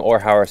common thing or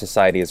how our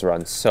society is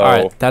run. So... All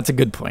right, that's a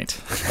good point.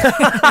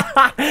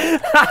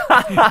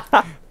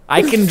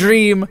 I can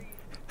dream.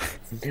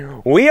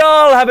 We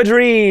all have a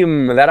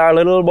dream that our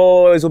little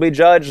boys will be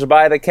judged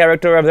by the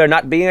character of their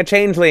not being a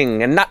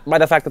changeling, and not by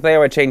the fact that they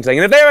are a changeling.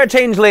 And if they're a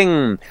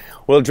changeling,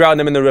 we'll drown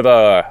them in the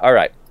river. All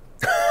right.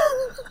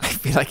 I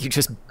feel like you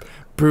just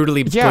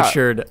brutally Yeah.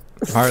 butchered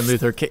Martin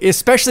Luther King,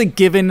 especially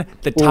given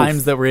the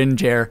times that we're in,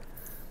 Jer.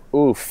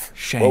 Oof.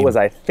 Shame. What was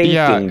I thinking,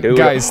 Yeah, dude?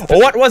 guys,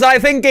 What was I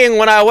thinking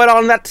when I went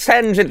on that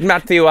tangent,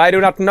 Matthew? I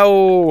do not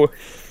know.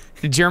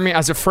 Jeremy,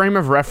 as a frame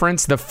of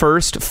reference, the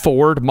first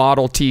Ford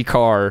Model T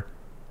car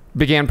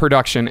began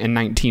production in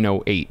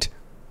 1908.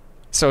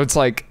 So it's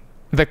like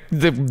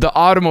the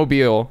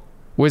automobile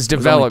was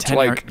developed 10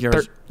 like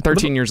years.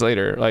 13 years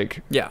later.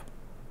 Like Yeah.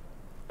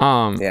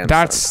 Damn,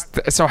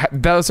 so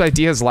those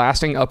ideas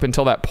lasting up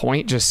until that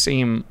point just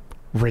seem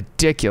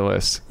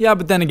ridiculous. Yeah,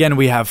 but then again,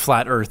 we have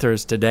flat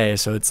earthers today,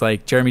 so it's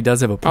like Jeremy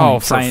does have a point. Oh,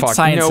 for fuck.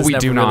 Science No, has we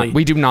never do not. really-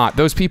 We do not.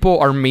 Those people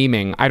are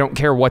memeing. I don't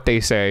care what they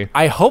say.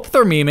 I hope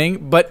they're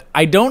memeing, but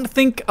I don't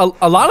think a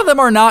lot of them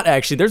are not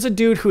actually. There's a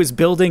dude who is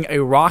building a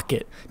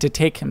rocket to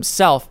take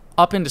himself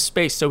up into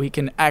space so he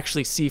can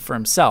actually see for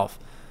himself.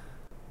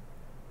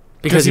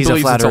 Because he he's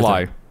believes a flat it's a earther.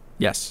 lie.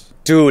 Yes.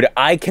 Dude,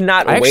 I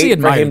cannot I actually wait for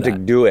admire him to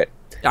that. do it.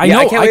 I Yeah, know.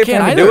 I can't wait for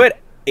him to either. do it.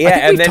 Yeah, I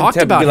think and we've then talked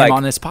to about be him like,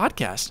 on this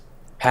podcast.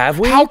 have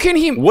we? How can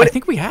he? I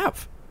think we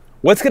have.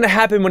 What's gonna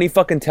happen when he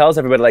fucking tells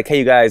everybody, like, hey,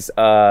 you guys,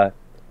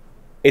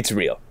 it's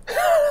real?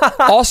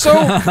 Also,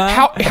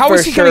 how For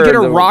is he going to sure get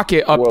a the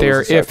rocket up world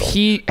there is a if circle.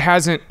 he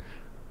hasn't?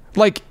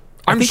 Like,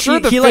 I'm I think sure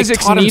the he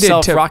physics taught needed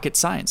himself to. rocket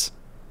science.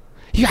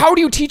 How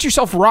do you teach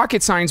yourself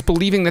rocket science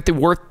believing that the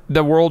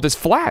world is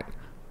flat?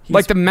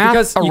 Like the math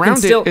because you can around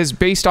still- it is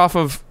based off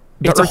of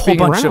the It's a Earth whole being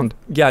bunch round.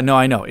 of yeah. No,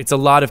 I know it's a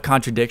lot of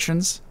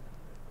contradictions,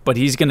 but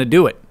he's going to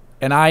do it,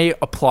 and I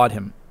applaud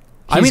him.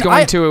 He's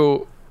going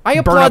to I burn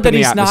applaud up that in the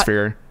he's not-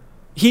 atmosphere.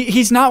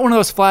 He's not one of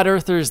those flat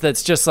earthers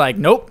that's just like,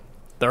 nope,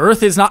 the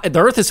earth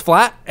is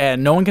flat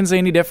and no one can say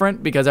any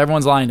different because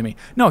everyone's lying to me.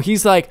 No,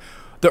 he's like,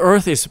 the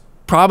earth is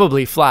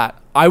probably flat.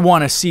 I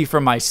want to see for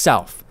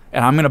myself,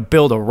 and I'm going to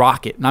build a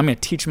rocket, and I'm going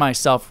to teach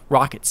myself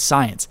rocket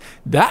science.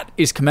 That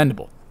is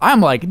commendable. I'm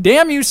like,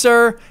 damn you,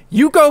 sir.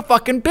 You go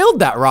fucking build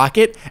that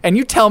rocket, and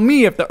you tell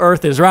me if the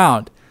earth is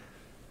round.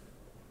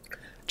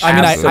 I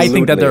mean, I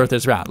think that the Absolutely. Earth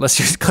is round. Let's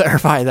just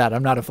clarify that.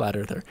 I'm not a flat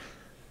earther.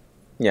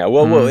 Yeah,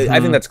 well, I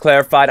think that's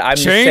clarified. I'm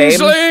the same.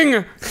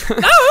 Changeling!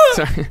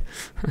 Sorry.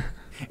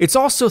 It's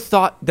also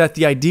thought that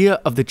the idea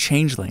of the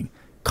changeling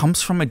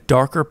comes from a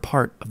darker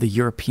part of the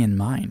European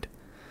mind.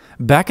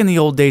 Back in the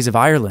old days of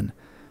Ireland,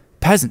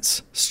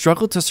 peasants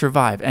struggled to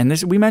survive, and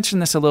we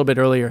mentioned this a little bit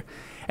earlier,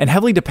 and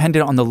heavily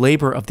depended on the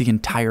labor of the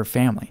entire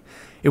family.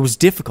 It was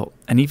difficult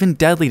and even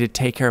deadly to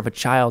take care of a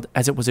child,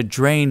 as it was a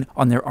drain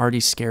on their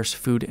already scarce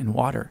food and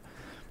water.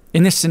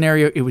 In this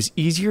scenario, it was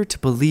easier to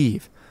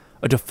believe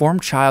a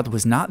deformed child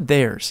was not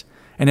theirs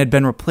and had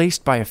been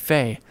replaced by a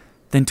fae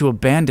than to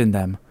abandon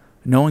them,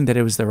 knowing that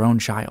it was their own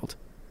child.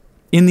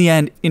 In the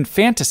end,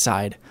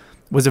 infanticide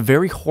was a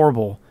very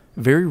horrible,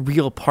 very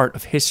real part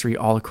of history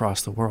all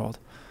across the world.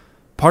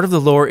 Part of the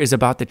lore is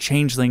about the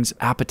changeling's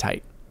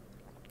appetite,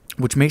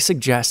 which may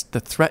suggest the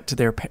threat to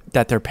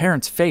that their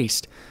parents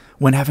faced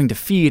when having to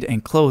feed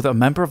and clothe a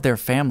member of their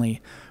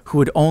family who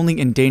would only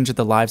endanger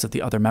the lives of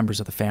the other members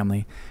of the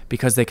family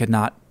because they could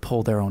not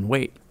pull their own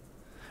weight.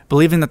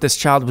 Believing that this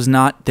child was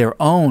not their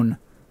own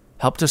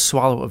helped us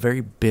swallow a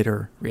very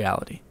bitter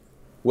reality.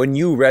 When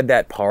you read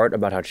that part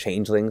about how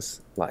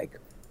changelings, like,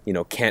 you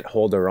know, can't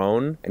hold their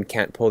own and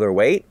can't pull their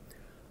weight,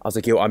 I was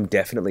like, yo, I'm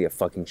definitely a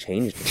fucking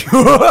changeling.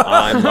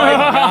 I'm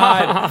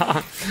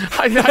like,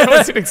 I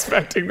wasn't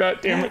expecting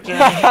that, damn it,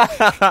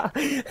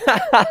 Jeremy.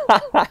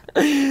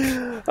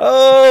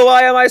 oh,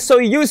 why am I so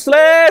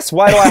useless?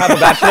 Why do I have a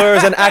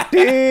bachelor's in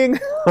acting?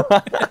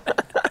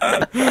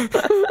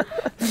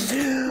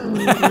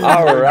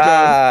 All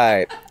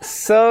right.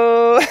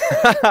 So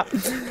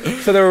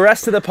the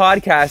rest of the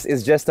podcast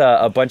is just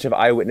a bunch of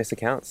eyewitness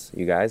accounts,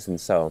 you guys. And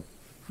so,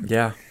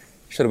 Yeah.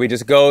 should we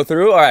just go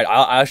through? All right,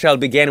 I shall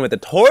begin with the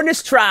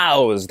Tornus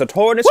Trowels. The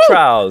Tornus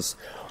Trowels.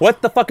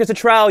 What the fuck is a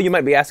trowel? You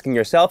might be asking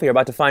yourself. You're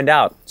about to find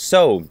out.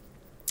 So,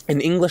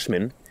 an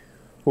Englishman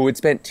who had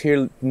spent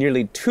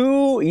nearly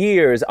 2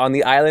 years on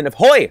the island of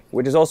Hoi,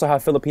 which is also how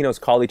Filipinos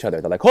call each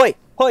other. They're like, Hoi,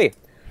 Hoi.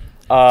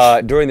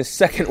 During the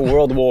Second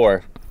World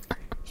War,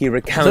 he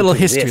recounted A little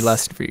history this.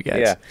 lesson for you guys.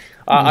 Yeah.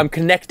 I'm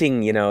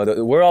connecting, you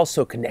know, we're all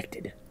so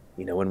connected,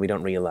 you know, when we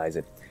don't realize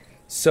it.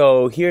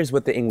 So here's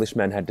what the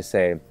Englishman had to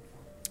say.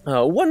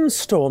 One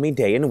stormy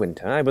day in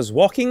winter, I was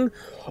walking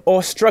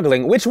or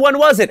struggling. Which one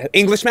was it,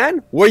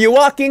 Englishman? Were you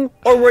walking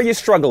or were you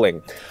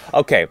struggling?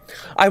 Okay,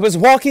 I was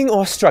walking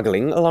or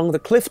struggling along the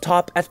cliff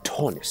top at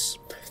Tornus.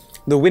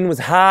 The wind was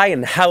high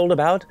and howled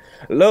about.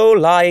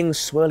 Low-lying,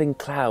 swirling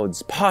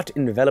clouds part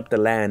enveloped the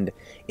land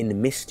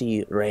in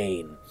misty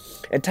rain.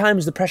 At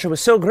times the pressure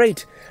was so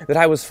great that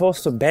I was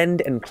forced to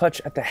bend and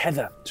clutch at the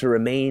heather to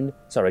retain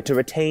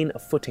a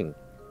footing.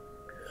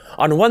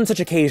 On one such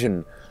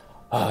occasion,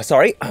 on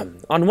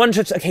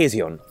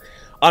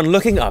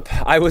looking up,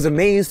 I was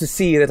amazed to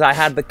see that I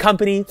had the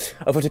company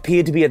of what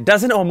appeared to be a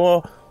dozen or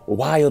more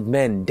wild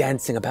men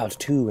dancing about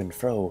to and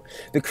fro.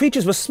 The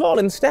creatures were small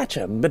in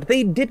stature, but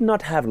they did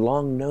not have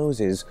long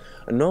noses,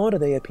 nor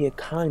did they appear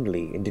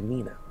kindly in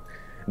demeanor.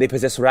 They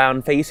possessed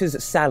round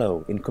faces,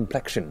 sallow in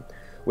complexion,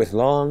 with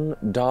long,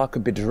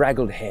 dark,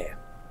 bedraggled hair.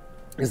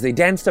 As they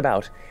danced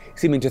about,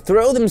 seeming to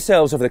throw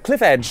themselves over the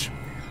cliff edge,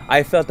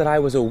 I felt that I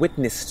was a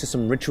witness to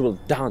some ritual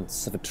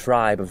dance of a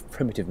tribe of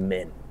primitive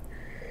men.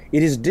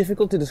 It is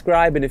difficult to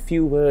describe in a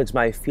few words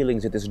my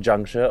feelings at this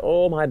juncture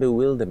or my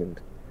bewilderment.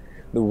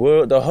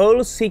 The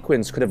whole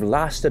sequence could have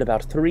lasted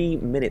about 3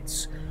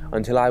 minutes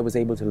until I was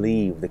able to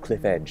leave the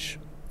cliff edge.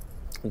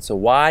 And so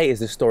why is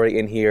this story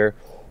in here?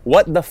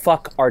 What the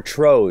fuck are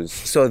Trows?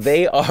 So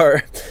they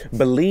are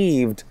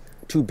believed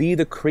to be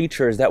the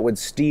creatures that would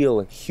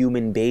steal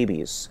human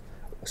babies,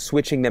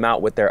 switching them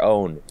out with their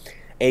own,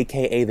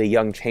 aka the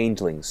young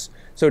changelings.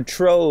 So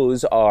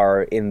Trows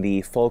are, in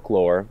the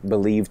folklore,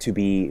 believed to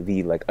be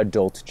the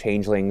adult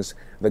changelings,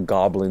 the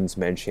goblins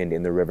mentioned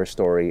in the river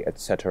story,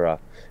 etc.,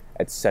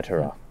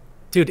 etc.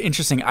 Dude,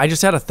 interesting. I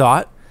just had a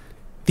thought.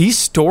 These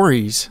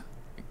stories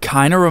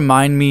kind of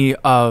remind me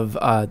of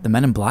the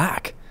Men in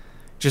Black.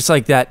 Just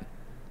like that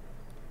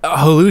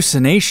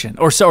hallucination.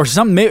 Or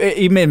some,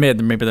 maybe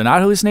they're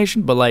not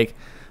hallucination, but like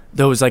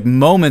those like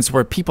moments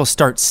where people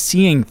start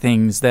seeing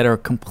things that are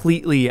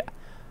completely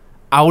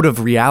out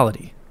of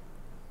reality.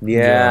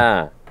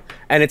 Yeah.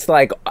 And it's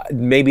like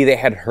maybe they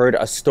had heard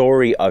a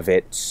story of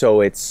it,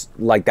 so it's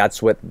like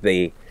that's what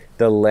the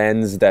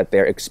lens that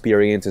their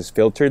experience is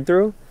filtered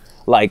through.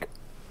 Like,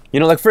 you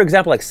know, like for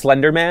example, like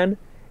Slender Man,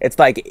 it's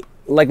like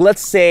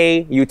let's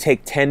say you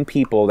take 10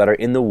 people that are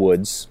in the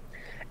woods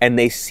and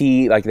they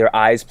see like their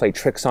eyes play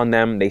tricks on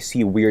them, they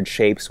see weird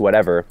shapes,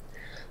 whatever.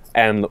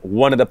 And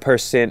one of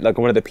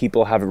the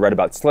people have read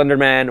about Slender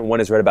Man, one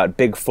has read about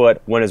Bigfoot,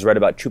 one has read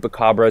about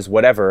chupacabras,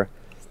 whatever.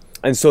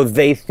 And so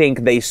they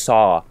think they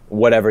saw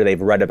whatever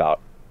they've read about,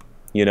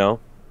 you know?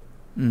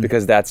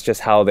 Because that's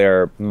just how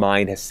their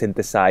mind has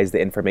synthesized the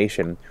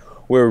information,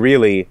 where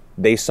really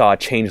they saw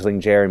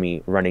Changeling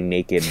Jeremy running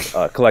naked,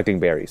 collecting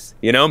berries.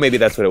 You know, maybe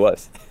that's what it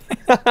was.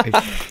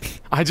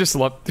 I just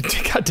love...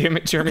 God damn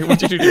it, Jeremy. What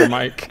did you do to your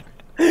mic?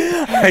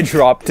 I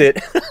dropped it.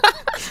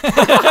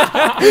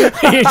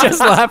 You're just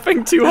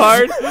laughing too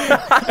hard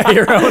at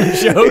your own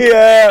joke.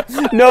 Yeah.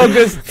 No,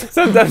 because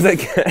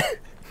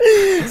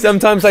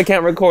sometimes I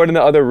can't record in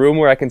the other room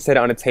where I can sit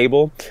on a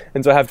table,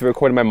 and so I have to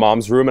record in my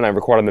mom's room, and I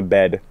record on the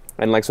bed,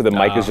 and like so the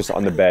mic is just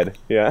on the bed.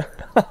 Yeah.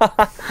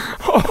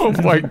 Oh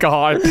my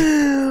god.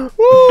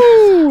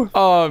 Woo!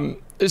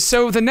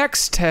 So the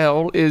next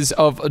tale is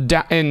of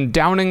in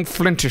Downing,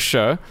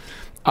 Flintshire,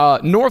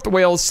 North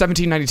Wales,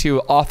 1792.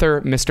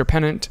 Author Mr.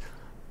 Pennant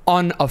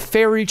on a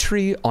fairy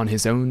tree on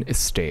his own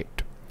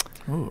estate.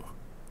 Ooh.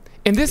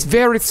 In this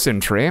very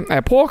century,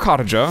 a poor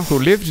cottager who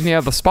lived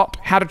near the spot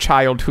had a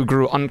child who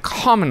grew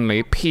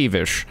uncommonly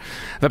peevish.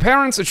 The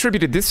parents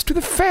attributed this to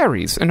the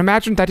fairies and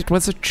imagined that it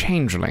was a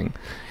changeling.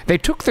 They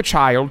took the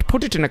child,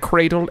 put it in a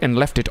cradle, and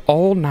left it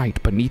all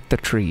night beneath the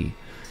tree,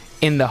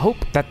 in the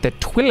hope that the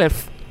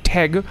Twyleth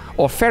Teg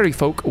or fairy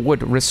folk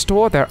would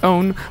restore their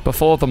own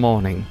before the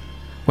morning.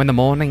 When the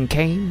morning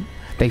came,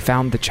 they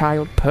found the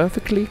child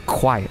perfectly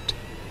quiet,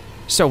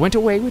 so went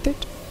away with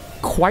it,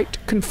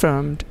 quite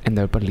confirmed in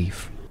their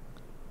belief.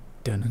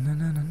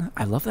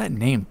 I love that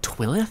name,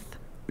 Twyleth.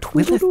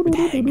 Twyleth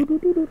Teg.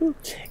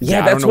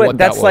 Yeah, I that's don't know what what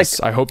that's that like. was.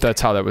 I hope that's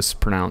how that was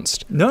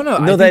pronounced. No, I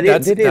No, think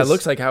that that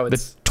looks like how The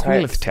it's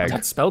Twyleth Teg.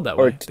 that's spelled that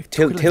Or way.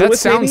 That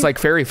sounds like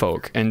fairy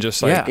folk and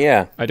just like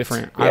Yeah. a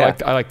different. Yeah.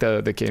 I like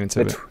the cadence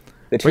of it.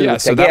 The But yeah,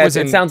 Twyleth so Teg. that Yeah, was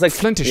in it sounds like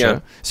Flintshire. yeah.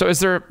 So is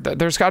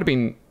there's got to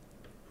be.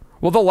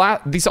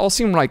 Well, these all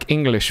seem like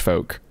English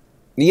folk.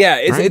 Yeah,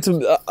 Right? it's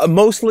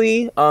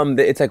mostly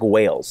it's like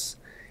Wales.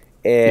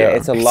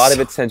 It's a lot of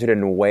it centered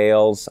in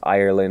Wales,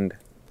 Ireland.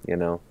 You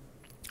know.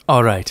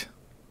 All right.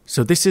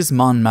 So this is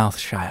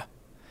Monmouthshire.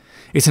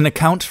 It's an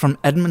account from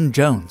Edmund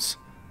Jones,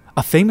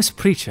 a famous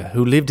preacher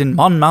who lived in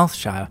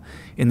Monmouthshire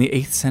in the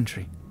 8th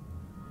century.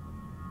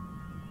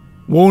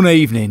 One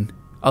evening,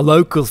 a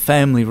local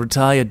family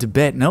retired to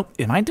bed. Nope,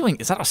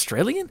 is that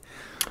Australian?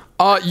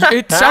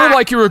 It sounded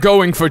like you were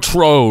going for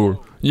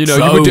troll. You know,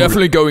 you were Troll.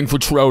 definitely going for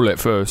troll at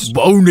first.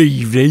 One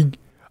evening,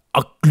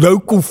 a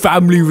local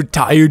family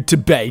retired to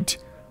bed,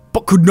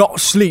 but could not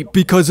sleep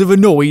because of a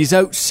noise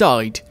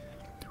outside.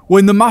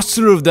 When the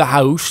master of the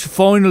house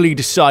finally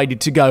decided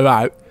to go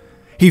out,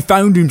 he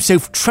found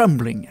himself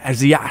trembling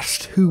as he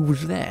asked who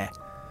was there.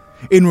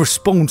 In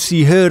response,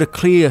 he heard a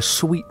clear,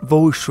 sweet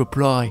voice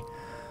reply,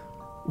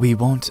 "We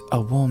want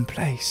a warm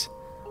place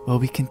where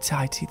we can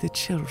tidy the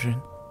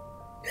children."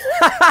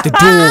 The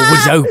door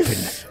was open,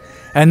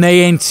 and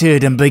they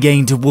entered and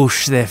began to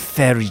wash their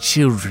fairy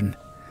children.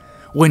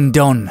 When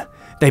done,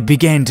 they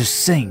began to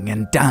sing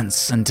and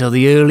dance until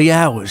the early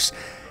hours,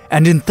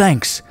 and in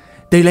thanks,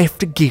 they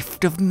left a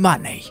gift of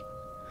money.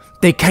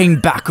 They came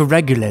back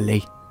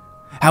regularly.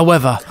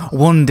 However,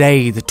 one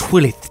day the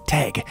Twyleth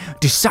Teg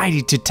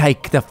decided to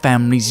take the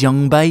family's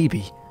young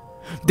baby.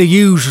 The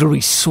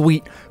usually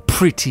sweet,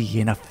 pretty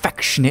and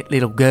affectionate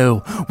little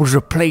girl was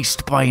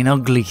replaced by an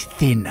ugly,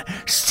 thin,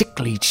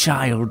 sickly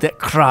child that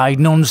cried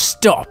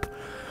non-stop.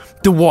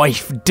 The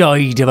wife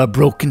died of a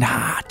broken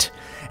heart,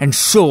 and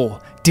so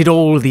did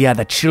all the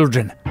other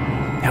children.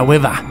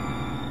 However,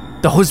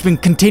 the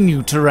husband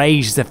continued to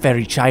raise the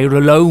fairy child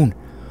alone,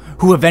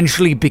 who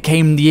eventually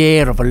became the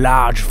heir of a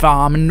large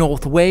farm in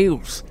North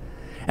Wales.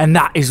 And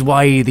that is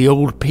why the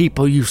old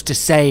people used to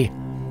say,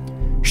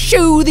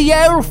 "Shoe the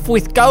elf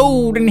with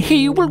gold and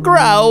he will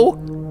grow."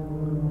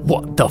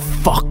 What the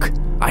fuck?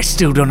 I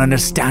still don't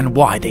understand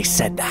why they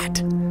said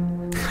that.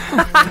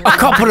 A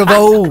couple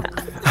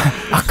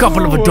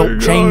of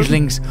adult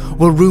changelings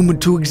were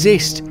rumoured to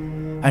exist,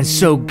 and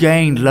so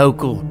gained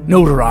local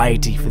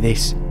notoriety for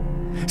this.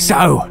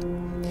 So,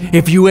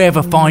 if you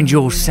ever find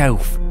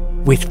yourself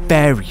with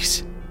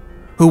fairies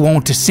who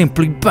want to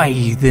simply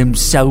bathe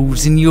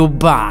themselves in your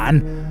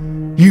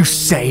barn, you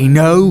say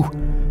no,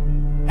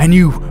 and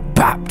you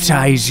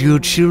baptize your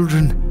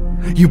children.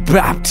 You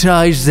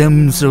baptize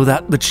them so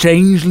that the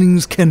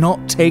changelings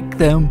cannot take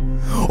them,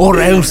 or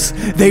else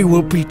they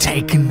will be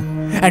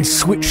taken and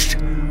switched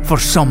for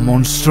some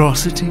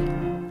monstrosity.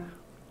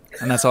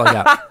 And that's all I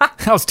got.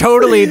 I was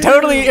totally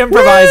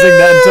improvising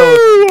that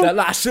until that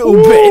last little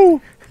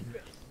bit.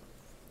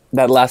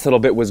 That last little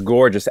bit was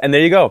gorgeous. And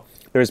there you go.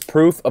 There's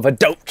proof of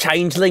adult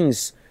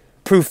changelings.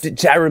 Proof that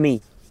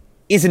Jeremy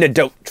is an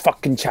adult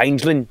fucking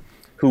changeling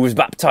who was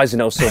baptized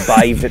and also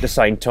bathed at the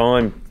same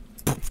time.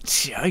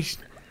 Jeez.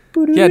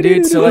 Yeah,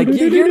 dude. So, like,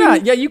 you're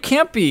not. Yeah, you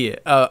can't be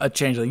a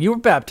changeling. You were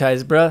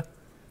baptized, bruh.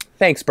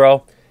 Thanks,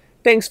 bro.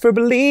 Thanks for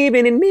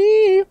believing in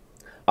me.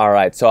 All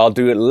right, so I'll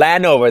do it.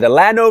 Llanover. The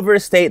Llanover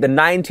estate, the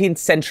 19th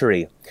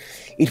century.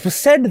 It was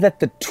said that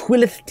the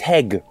Twyleth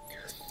Teg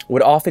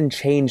would often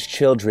change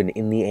children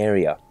in the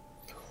area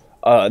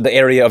of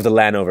the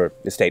Llanover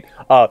estate.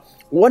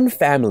 One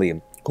family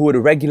who would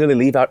regularly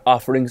leave out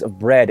offerings of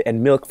bread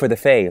and milk for the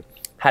Fae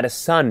had a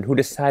son who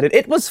decided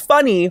it was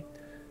funny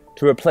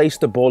to replace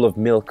the bowl of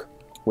milk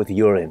with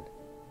urine.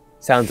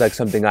 Sounds like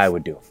something I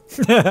would do.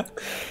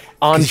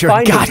 Because you're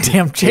a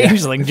goddamn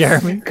changeling,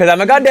 Jeremy. Because I'm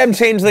a goddamn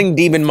changeling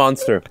demon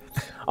monster.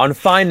 On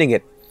finding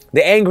it,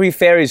 the angry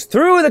fairies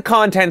threw the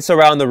contents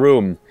around the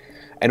room,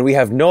 and we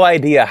have no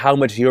idea how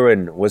much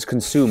urine was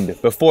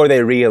consumed before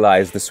they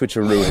realized the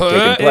switcheroo had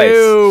taken place.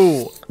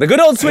 Ew. The good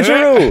old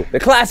switcheroo, the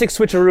classic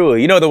switcheroo.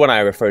 You know the one I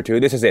refer to.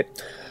 This is it.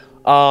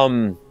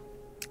 And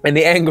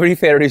the angry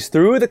fairies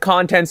threw the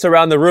contents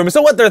around the room.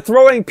 So what? They're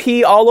throwing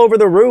pee all over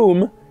the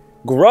room.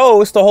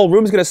 Gross. The whole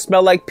room's gonna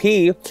smell like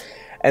pee.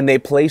 And they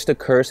placed a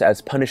curse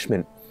as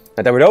punishment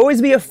that there would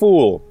always be a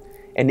fool,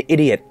 an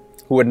idiot,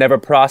 who would never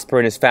prosper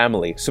in his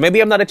family. So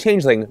maybe I'm not a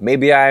changeling.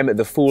 Maybe I'm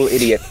the fool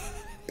idiot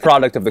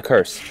product of the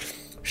curse.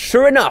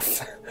 Sure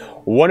enough,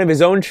 one of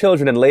his own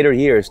children in later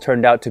years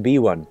turned out to be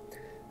one.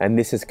 And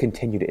this has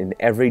continued in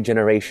every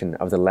generation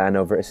of the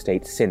Lanover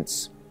estate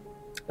since.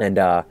 And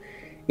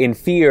in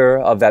fear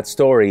of that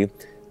story,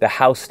 the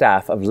house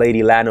staff of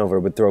Lady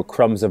Lanover would throw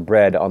crumbs of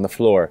bread on the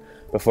floor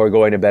before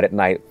going to bed at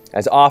night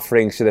as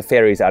offerings to the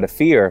fairies out of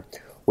fear,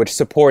 which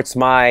supports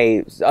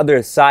my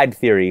other side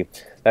theory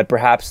that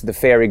perhaps the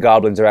fairy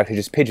goblins are actually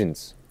just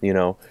pigeons, you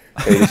know?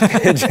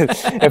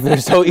 If they're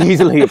so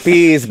easily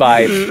appeased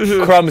by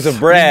crumbs of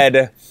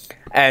bread.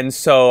 And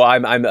so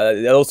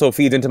it also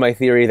feeds into my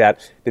theory that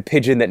the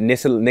pigeon that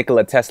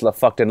Nikola Tesla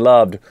fucked and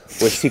loved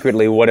was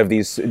secretly one of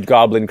these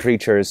goblin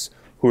creatures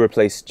who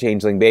replaced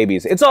changeling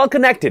babies. It's all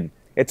connected.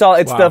 It's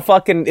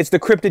the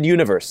cryptid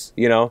universe,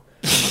 you know?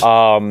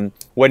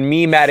 When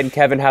me, Matt, and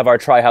Kevin have our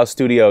Tri-House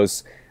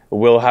Studios,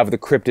 we'll have the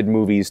cryptid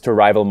movies to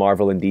rival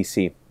Marvel and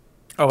DC.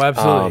 Oh,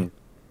 absolutely.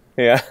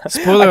 Yeah.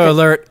 Spoiler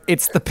alert,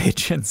 it's the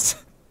pigeons.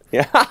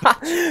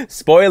 Yeah.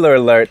 Spoiler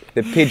alert,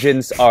 the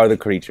pigeons are the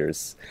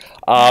creatures.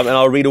 And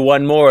I'll read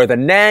one more. The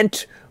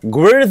Nant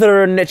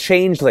Gwyrthern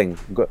Changeling.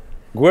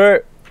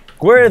 Gwyrthern.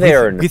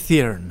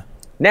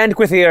 Nant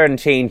Gwyrthern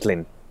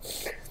Changeling.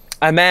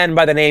 A man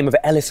by the name of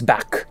Ellis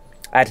Back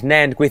at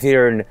Nant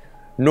Gwyrthern,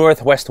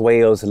 Northwest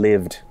Wales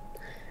lived.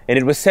 And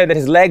it was said that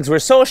his legs were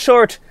so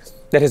short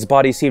that his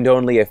body seemed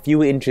only a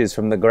few inches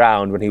from the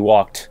ground when he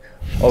walked.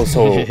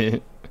 Also,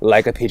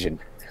 like a pigeon.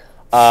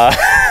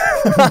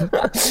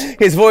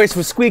 His voice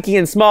was squeaky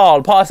and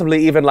small,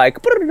 possibly even like,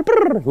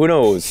 who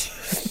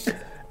knows?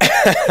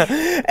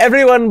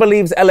 Everyone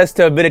believes Ellis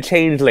to have been a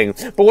changeling.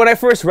 But when I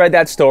first read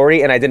that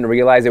story and I didn't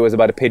realize it was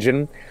about a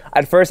pigeon,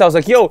 at first I was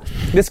like, yo,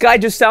 this guy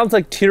just sounds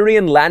like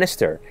Tyrion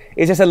Lannister.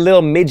 He's just a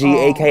little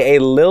midgie, aka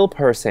Lil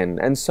person.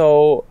 And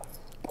so,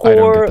 I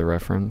don't get the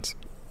reference.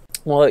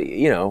 Well,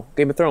 you know,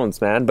 Game of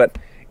Thrones, man. But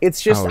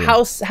it's just,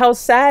 how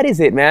sad is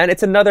it, man?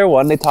 It's another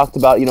one. They talked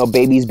about, you know,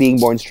 babies being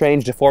born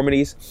strange,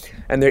 deformities,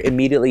 and they're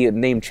immediately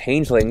named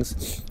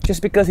changelings.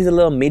 Just because he's a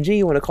little midgie,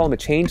 you want to call him a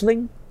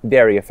changeling?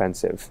 Very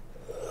offensive.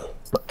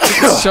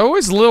 So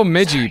is Lil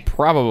Midgie,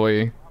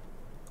 probably.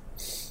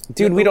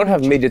 Dude, we don't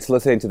have midgets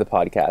listening to the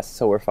podcast,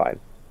 so we're fine.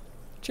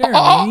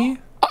 Jeremy.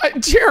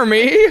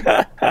 Jeremy!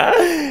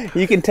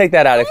 You can take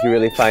that out if you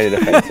really find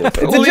it offensive.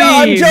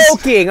 Please.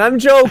 I'm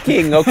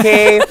joking,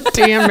 okay?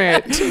 Damn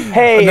it.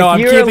 Hey, No, I'm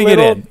keeping it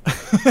in.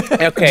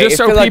 Okay, Just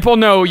so people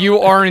know, you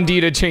are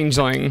indeed a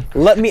changeling.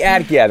 Let me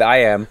add, I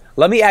am.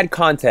 Let me add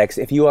context.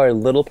 If you are a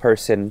little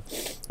person,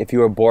 if you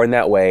were born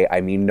that way, I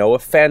mean no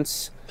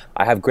offense.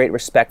 I have great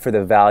respect for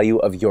the value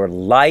of your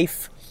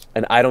life,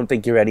 and I don't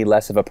think you're any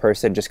less of a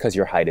person just because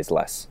your height is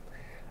less.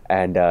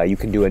 And you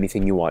can do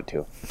anything you want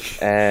to.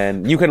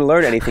 And you can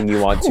learn anything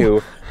you want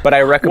to, but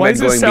I recommend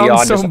going beyond... Why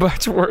does it sound so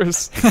much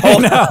worse?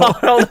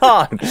 Hold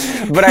on.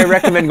 But I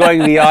recommend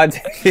going beyond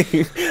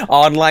taking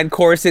online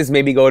courses.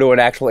 Maybe go to an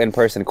actual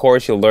in-person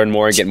course. You'll learn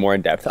more and get more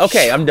in depth.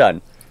 Okay, I'm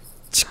done.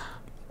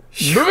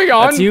 Moving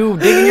on. That's you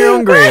digging your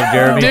own grave,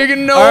 Jeremy.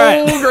 Digging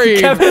no grave.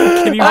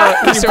 Kevin, can you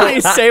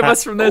please save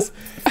us from this?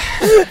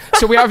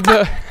 So we have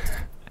the...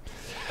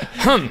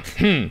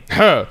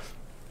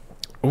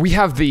 We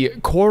have the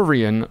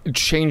Quarian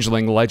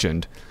changeling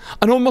legend.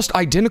 An almost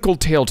identical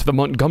tale to the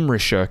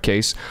Montgomeryshire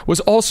case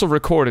was also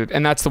recorded,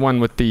 and that's the one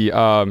with the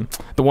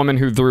woman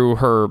who threw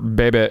her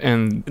baby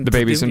and the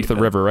babies into the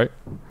river, right?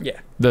 Yeah.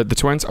 The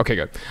twins? Okay,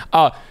 good.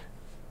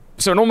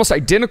 So an almost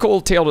identical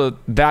tale to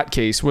that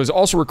case was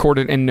also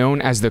recorded and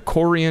known as the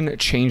Quarian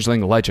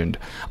changeling legend.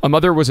 A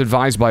mother was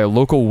advised by a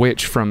local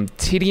witch from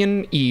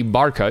Tydian E.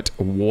 Barcut,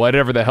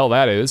 whatever the hell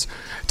that is,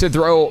 to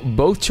throw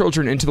both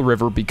children into the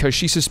river because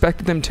she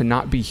suspected them to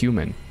not be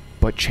human,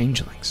 but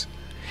changelings.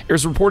 It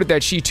was reported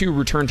that she too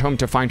returned home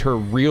to find her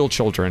real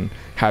children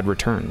had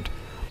returned.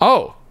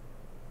 Oh.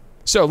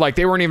 So like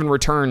they weren't even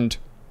returned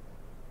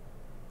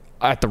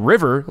at the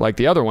river like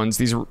the other ones.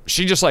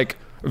 She just like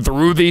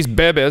threw these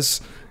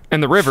babies in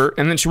the river,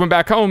 and then she went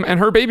back home, and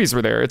her babies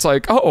were there. It's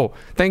like, oh,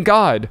 thank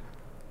God,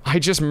 I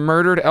just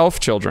murdered elf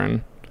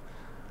children.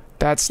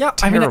 That's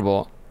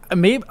terrible. I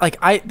mean,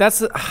 maybe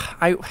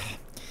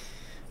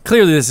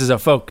clearly this is a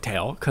folk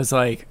tale because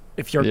like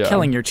if you're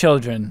killing your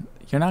children,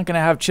 you're not gonna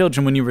have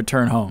children when you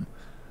return home.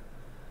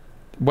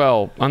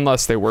 Well,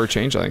 unless they were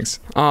changelings.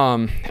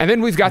 And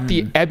then we've got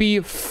the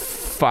Ebby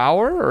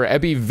Fowler or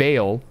Ebby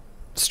Vale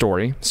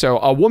story. So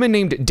a woman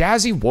named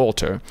Dazzy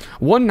Walter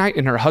one night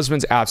in her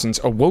husband's absence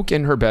awoke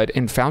in her bed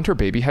and found her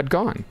baby had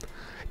gone.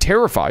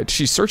 Terrified,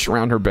 she searched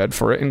around her bed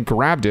for it and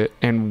grabbed it,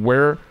 and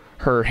where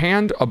her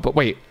hand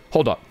wait,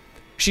 hold up.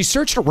 She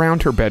searched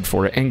around her bed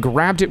for it and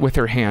grabbed it with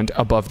her hand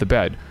above the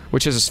bed,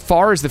 which is as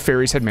far as the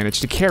fairies had managed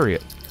to carry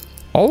it.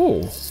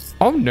 Oh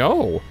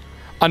no.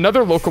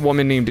 Another local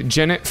woman named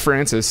Janet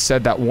Francis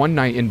said that one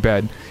night in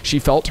bed, she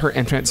felt her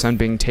infant son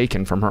being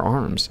taken from her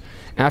arms.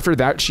 After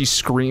that, she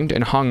screamed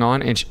and hung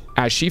on, and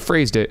as she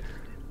phrased it,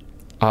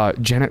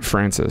 Janet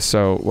Francis.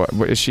 So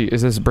what is she?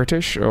 Is this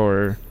British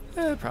or?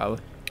 Probably.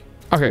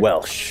 Okay.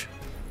 Welsh.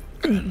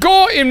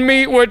 Goat and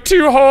meat were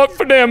too hard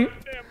for them.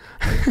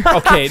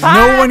 Okay,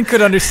 no one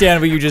could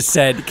understand what you just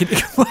said.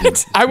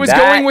 What? I was That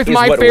going with is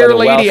my what fair the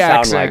Welsh lady sound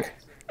accent. like.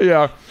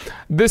 Yeah.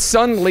 This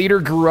son later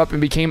grew up and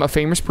became a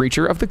famous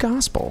preacher of the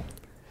gospel.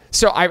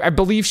 So I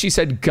believe she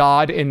said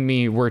God and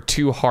me were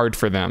too hard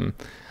for them,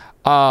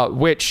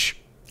 which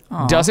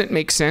doesn't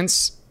make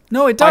sense.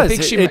 No, it I does.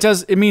 think It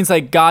does. It means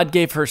like God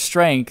gave her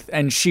strength,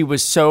 and she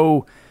was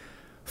so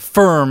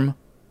firm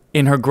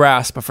in her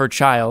grasp of her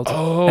child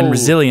and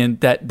resilient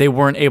that they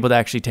weren't able to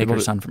actually take her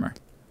son from her.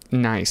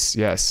 Nice,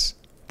 yes.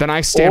 Then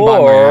I stand by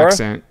my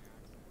accent.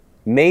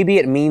 Maybe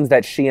it means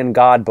that she and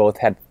God both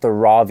had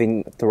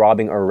throbbing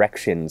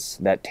erections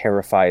that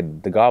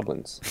terrified the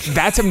goblins.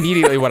 That's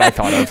immediately what I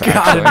thought of.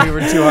 God, actually. we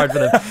were too hard for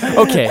them.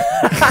 Okay.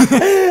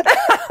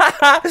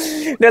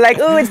 They're like,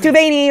 ooh, it's too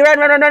veiny. Run,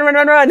 run, run, run, run,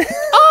 run, run.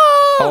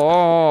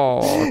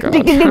 Oh, God.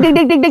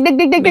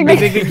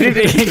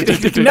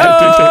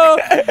 No!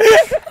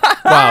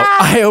 Wow,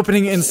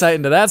 eye-opening insight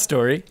into that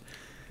story.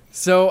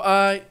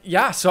 So,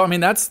 yeah. So, I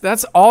mean,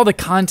 that's all the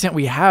content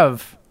we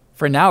have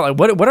for now. Like,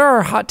 what are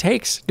our hot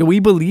takes? Do we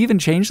believe in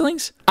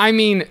changelings? I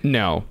mean,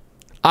 no.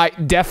 I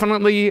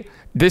definitely.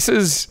 This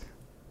is,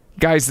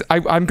 guys.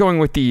 I'm going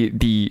with the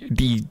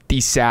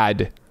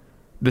sad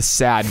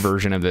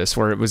version of this,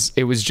 where it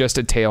was just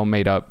a tale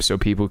made up so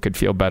people could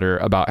feel better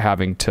about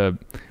having to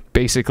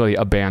basically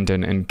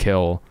abandon and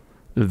kill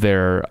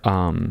their.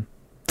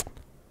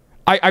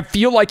 I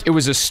feel like it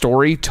was a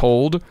story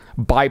told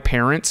by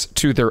parents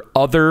to their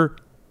other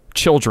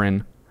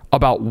children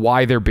about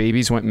why their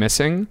babies went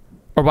missing,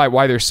 or by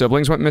why their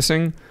siblings went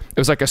missing. It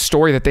was like a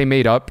story that they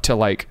made up to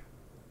like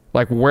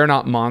we're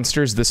not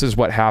monsters. This is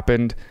what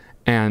happened,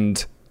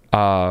 and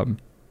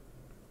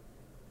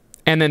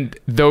then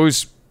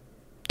those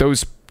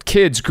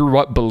kids grew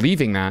up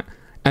believing that,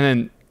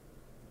 and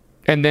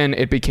then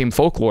it became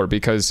folklore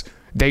because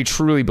they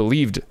truly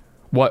believed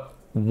what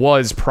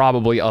was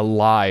probably a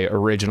lie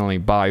originally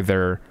by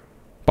their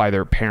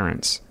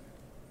parents.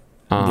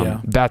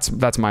 Yeah.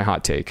 That's my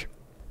hot take.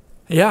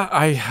 Yeah,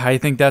 I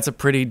think that's a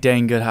pretty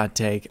dang good hot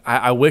take.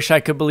 I wish I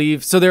could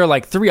believe. So there are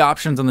like three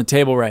options on the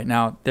table right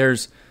now.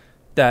 There's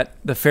that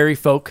the fairy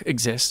folk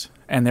exist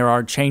and there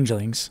are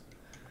changelings.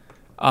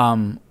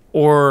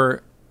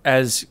 Or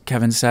as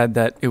Kevin said,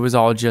 that it was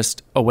all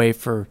just a way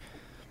for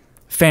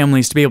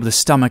families to be able to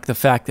stomach the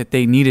fact that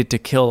they needed to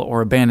kill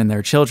or abandon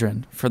their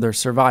children for their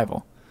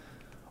survival.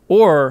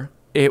 Or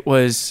it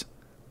was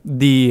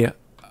the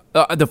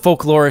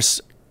folklorists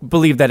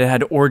believed that it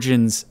had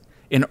origins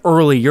in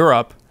early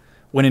Europe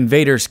when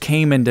invaders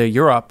came into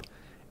Europe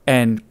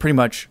and pretty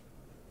much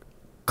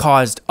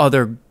caused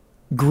other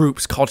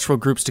groups, cultural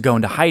groups, to go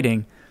into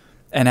hiding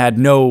and had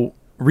no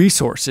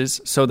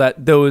resources, so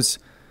that those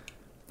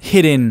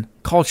hidden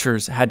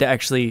cultures had to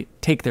actually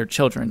take their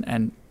children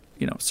and,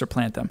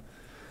 supplant them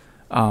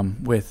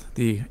with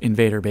the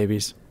invader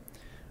babies.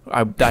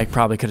 I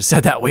probably could have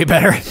said that way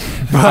better.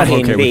 But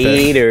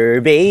Invader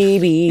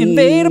babies.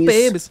 Invader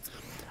babies.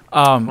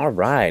 All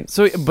right.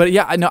 So, but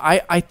yeah, no,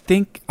 I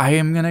think I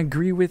am going to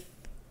agree with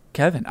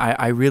Kevin.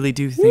 I really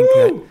do think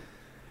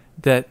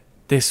that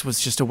this was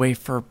just a way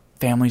for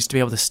families to be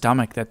able to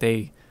stomach that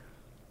they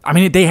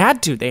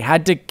had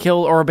to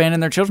kill or abandon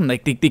their children.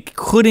 Like they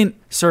couldn't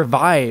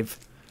survive,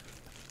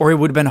 or it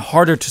would have been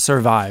harder to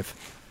survive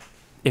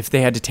if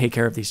they had to take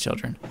care of these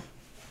children.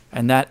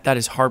 And that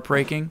is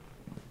heartbreaking,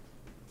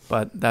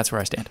 but that's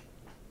where I stand.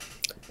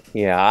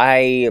 Yeah,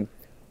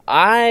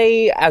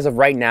 I, as of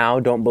right now,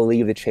 don't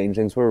believe the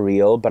changelings were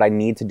real, but I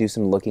need to do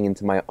some looking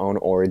into my own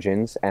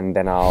origins, and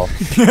then I'll,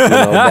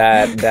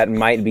 that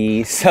might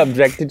be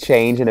subject to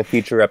change in a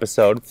future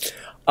episode.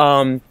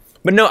 But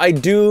no, I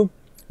do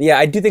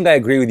think I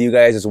agree with you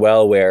guys as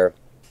well, where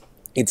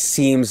it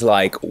seems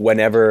like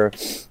whenever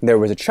there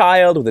was a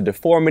child with a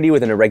deformity,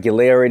 with an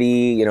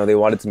irregularity, they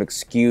wanted some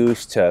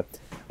excuse to,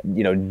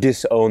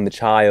 disown the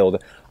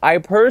child. I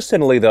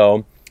personally,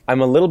 though, I'm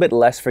a little bit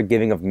less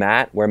forgiving of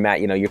Matt, where Matt,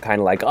 you're kind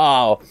of like,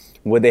 oh,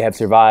 would they have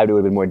survived? It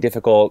would have been more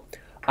difficult.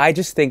 I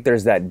just think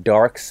there's that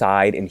dark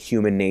side in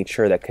human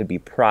nature that could be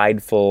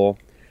prideful,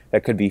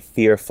 that could be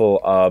fearful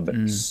of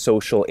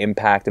social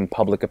impact and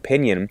public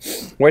opinion,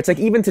 where it's like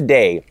even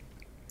today,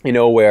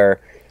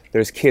 where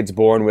there's kids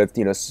born with,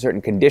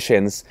 certain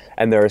conditions,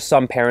 and there are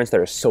some parents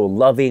that are so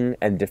loving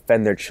and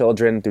defend their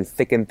children through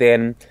thick and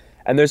thin.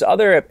 And there's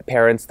other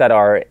parents that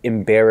are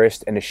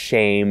embarrassed and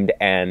ashamed,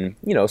 and,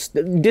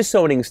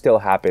 disowning still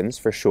happens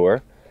for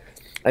sure.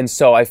 And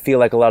so I feel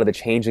like a lot of the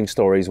changeling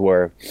stories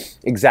were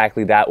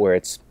exactly that, where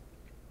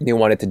they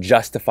wanted to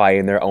justify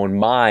in their own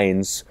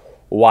minds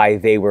why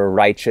they were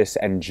righteous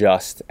and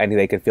just, and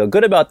they could feel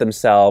good about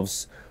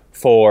themselves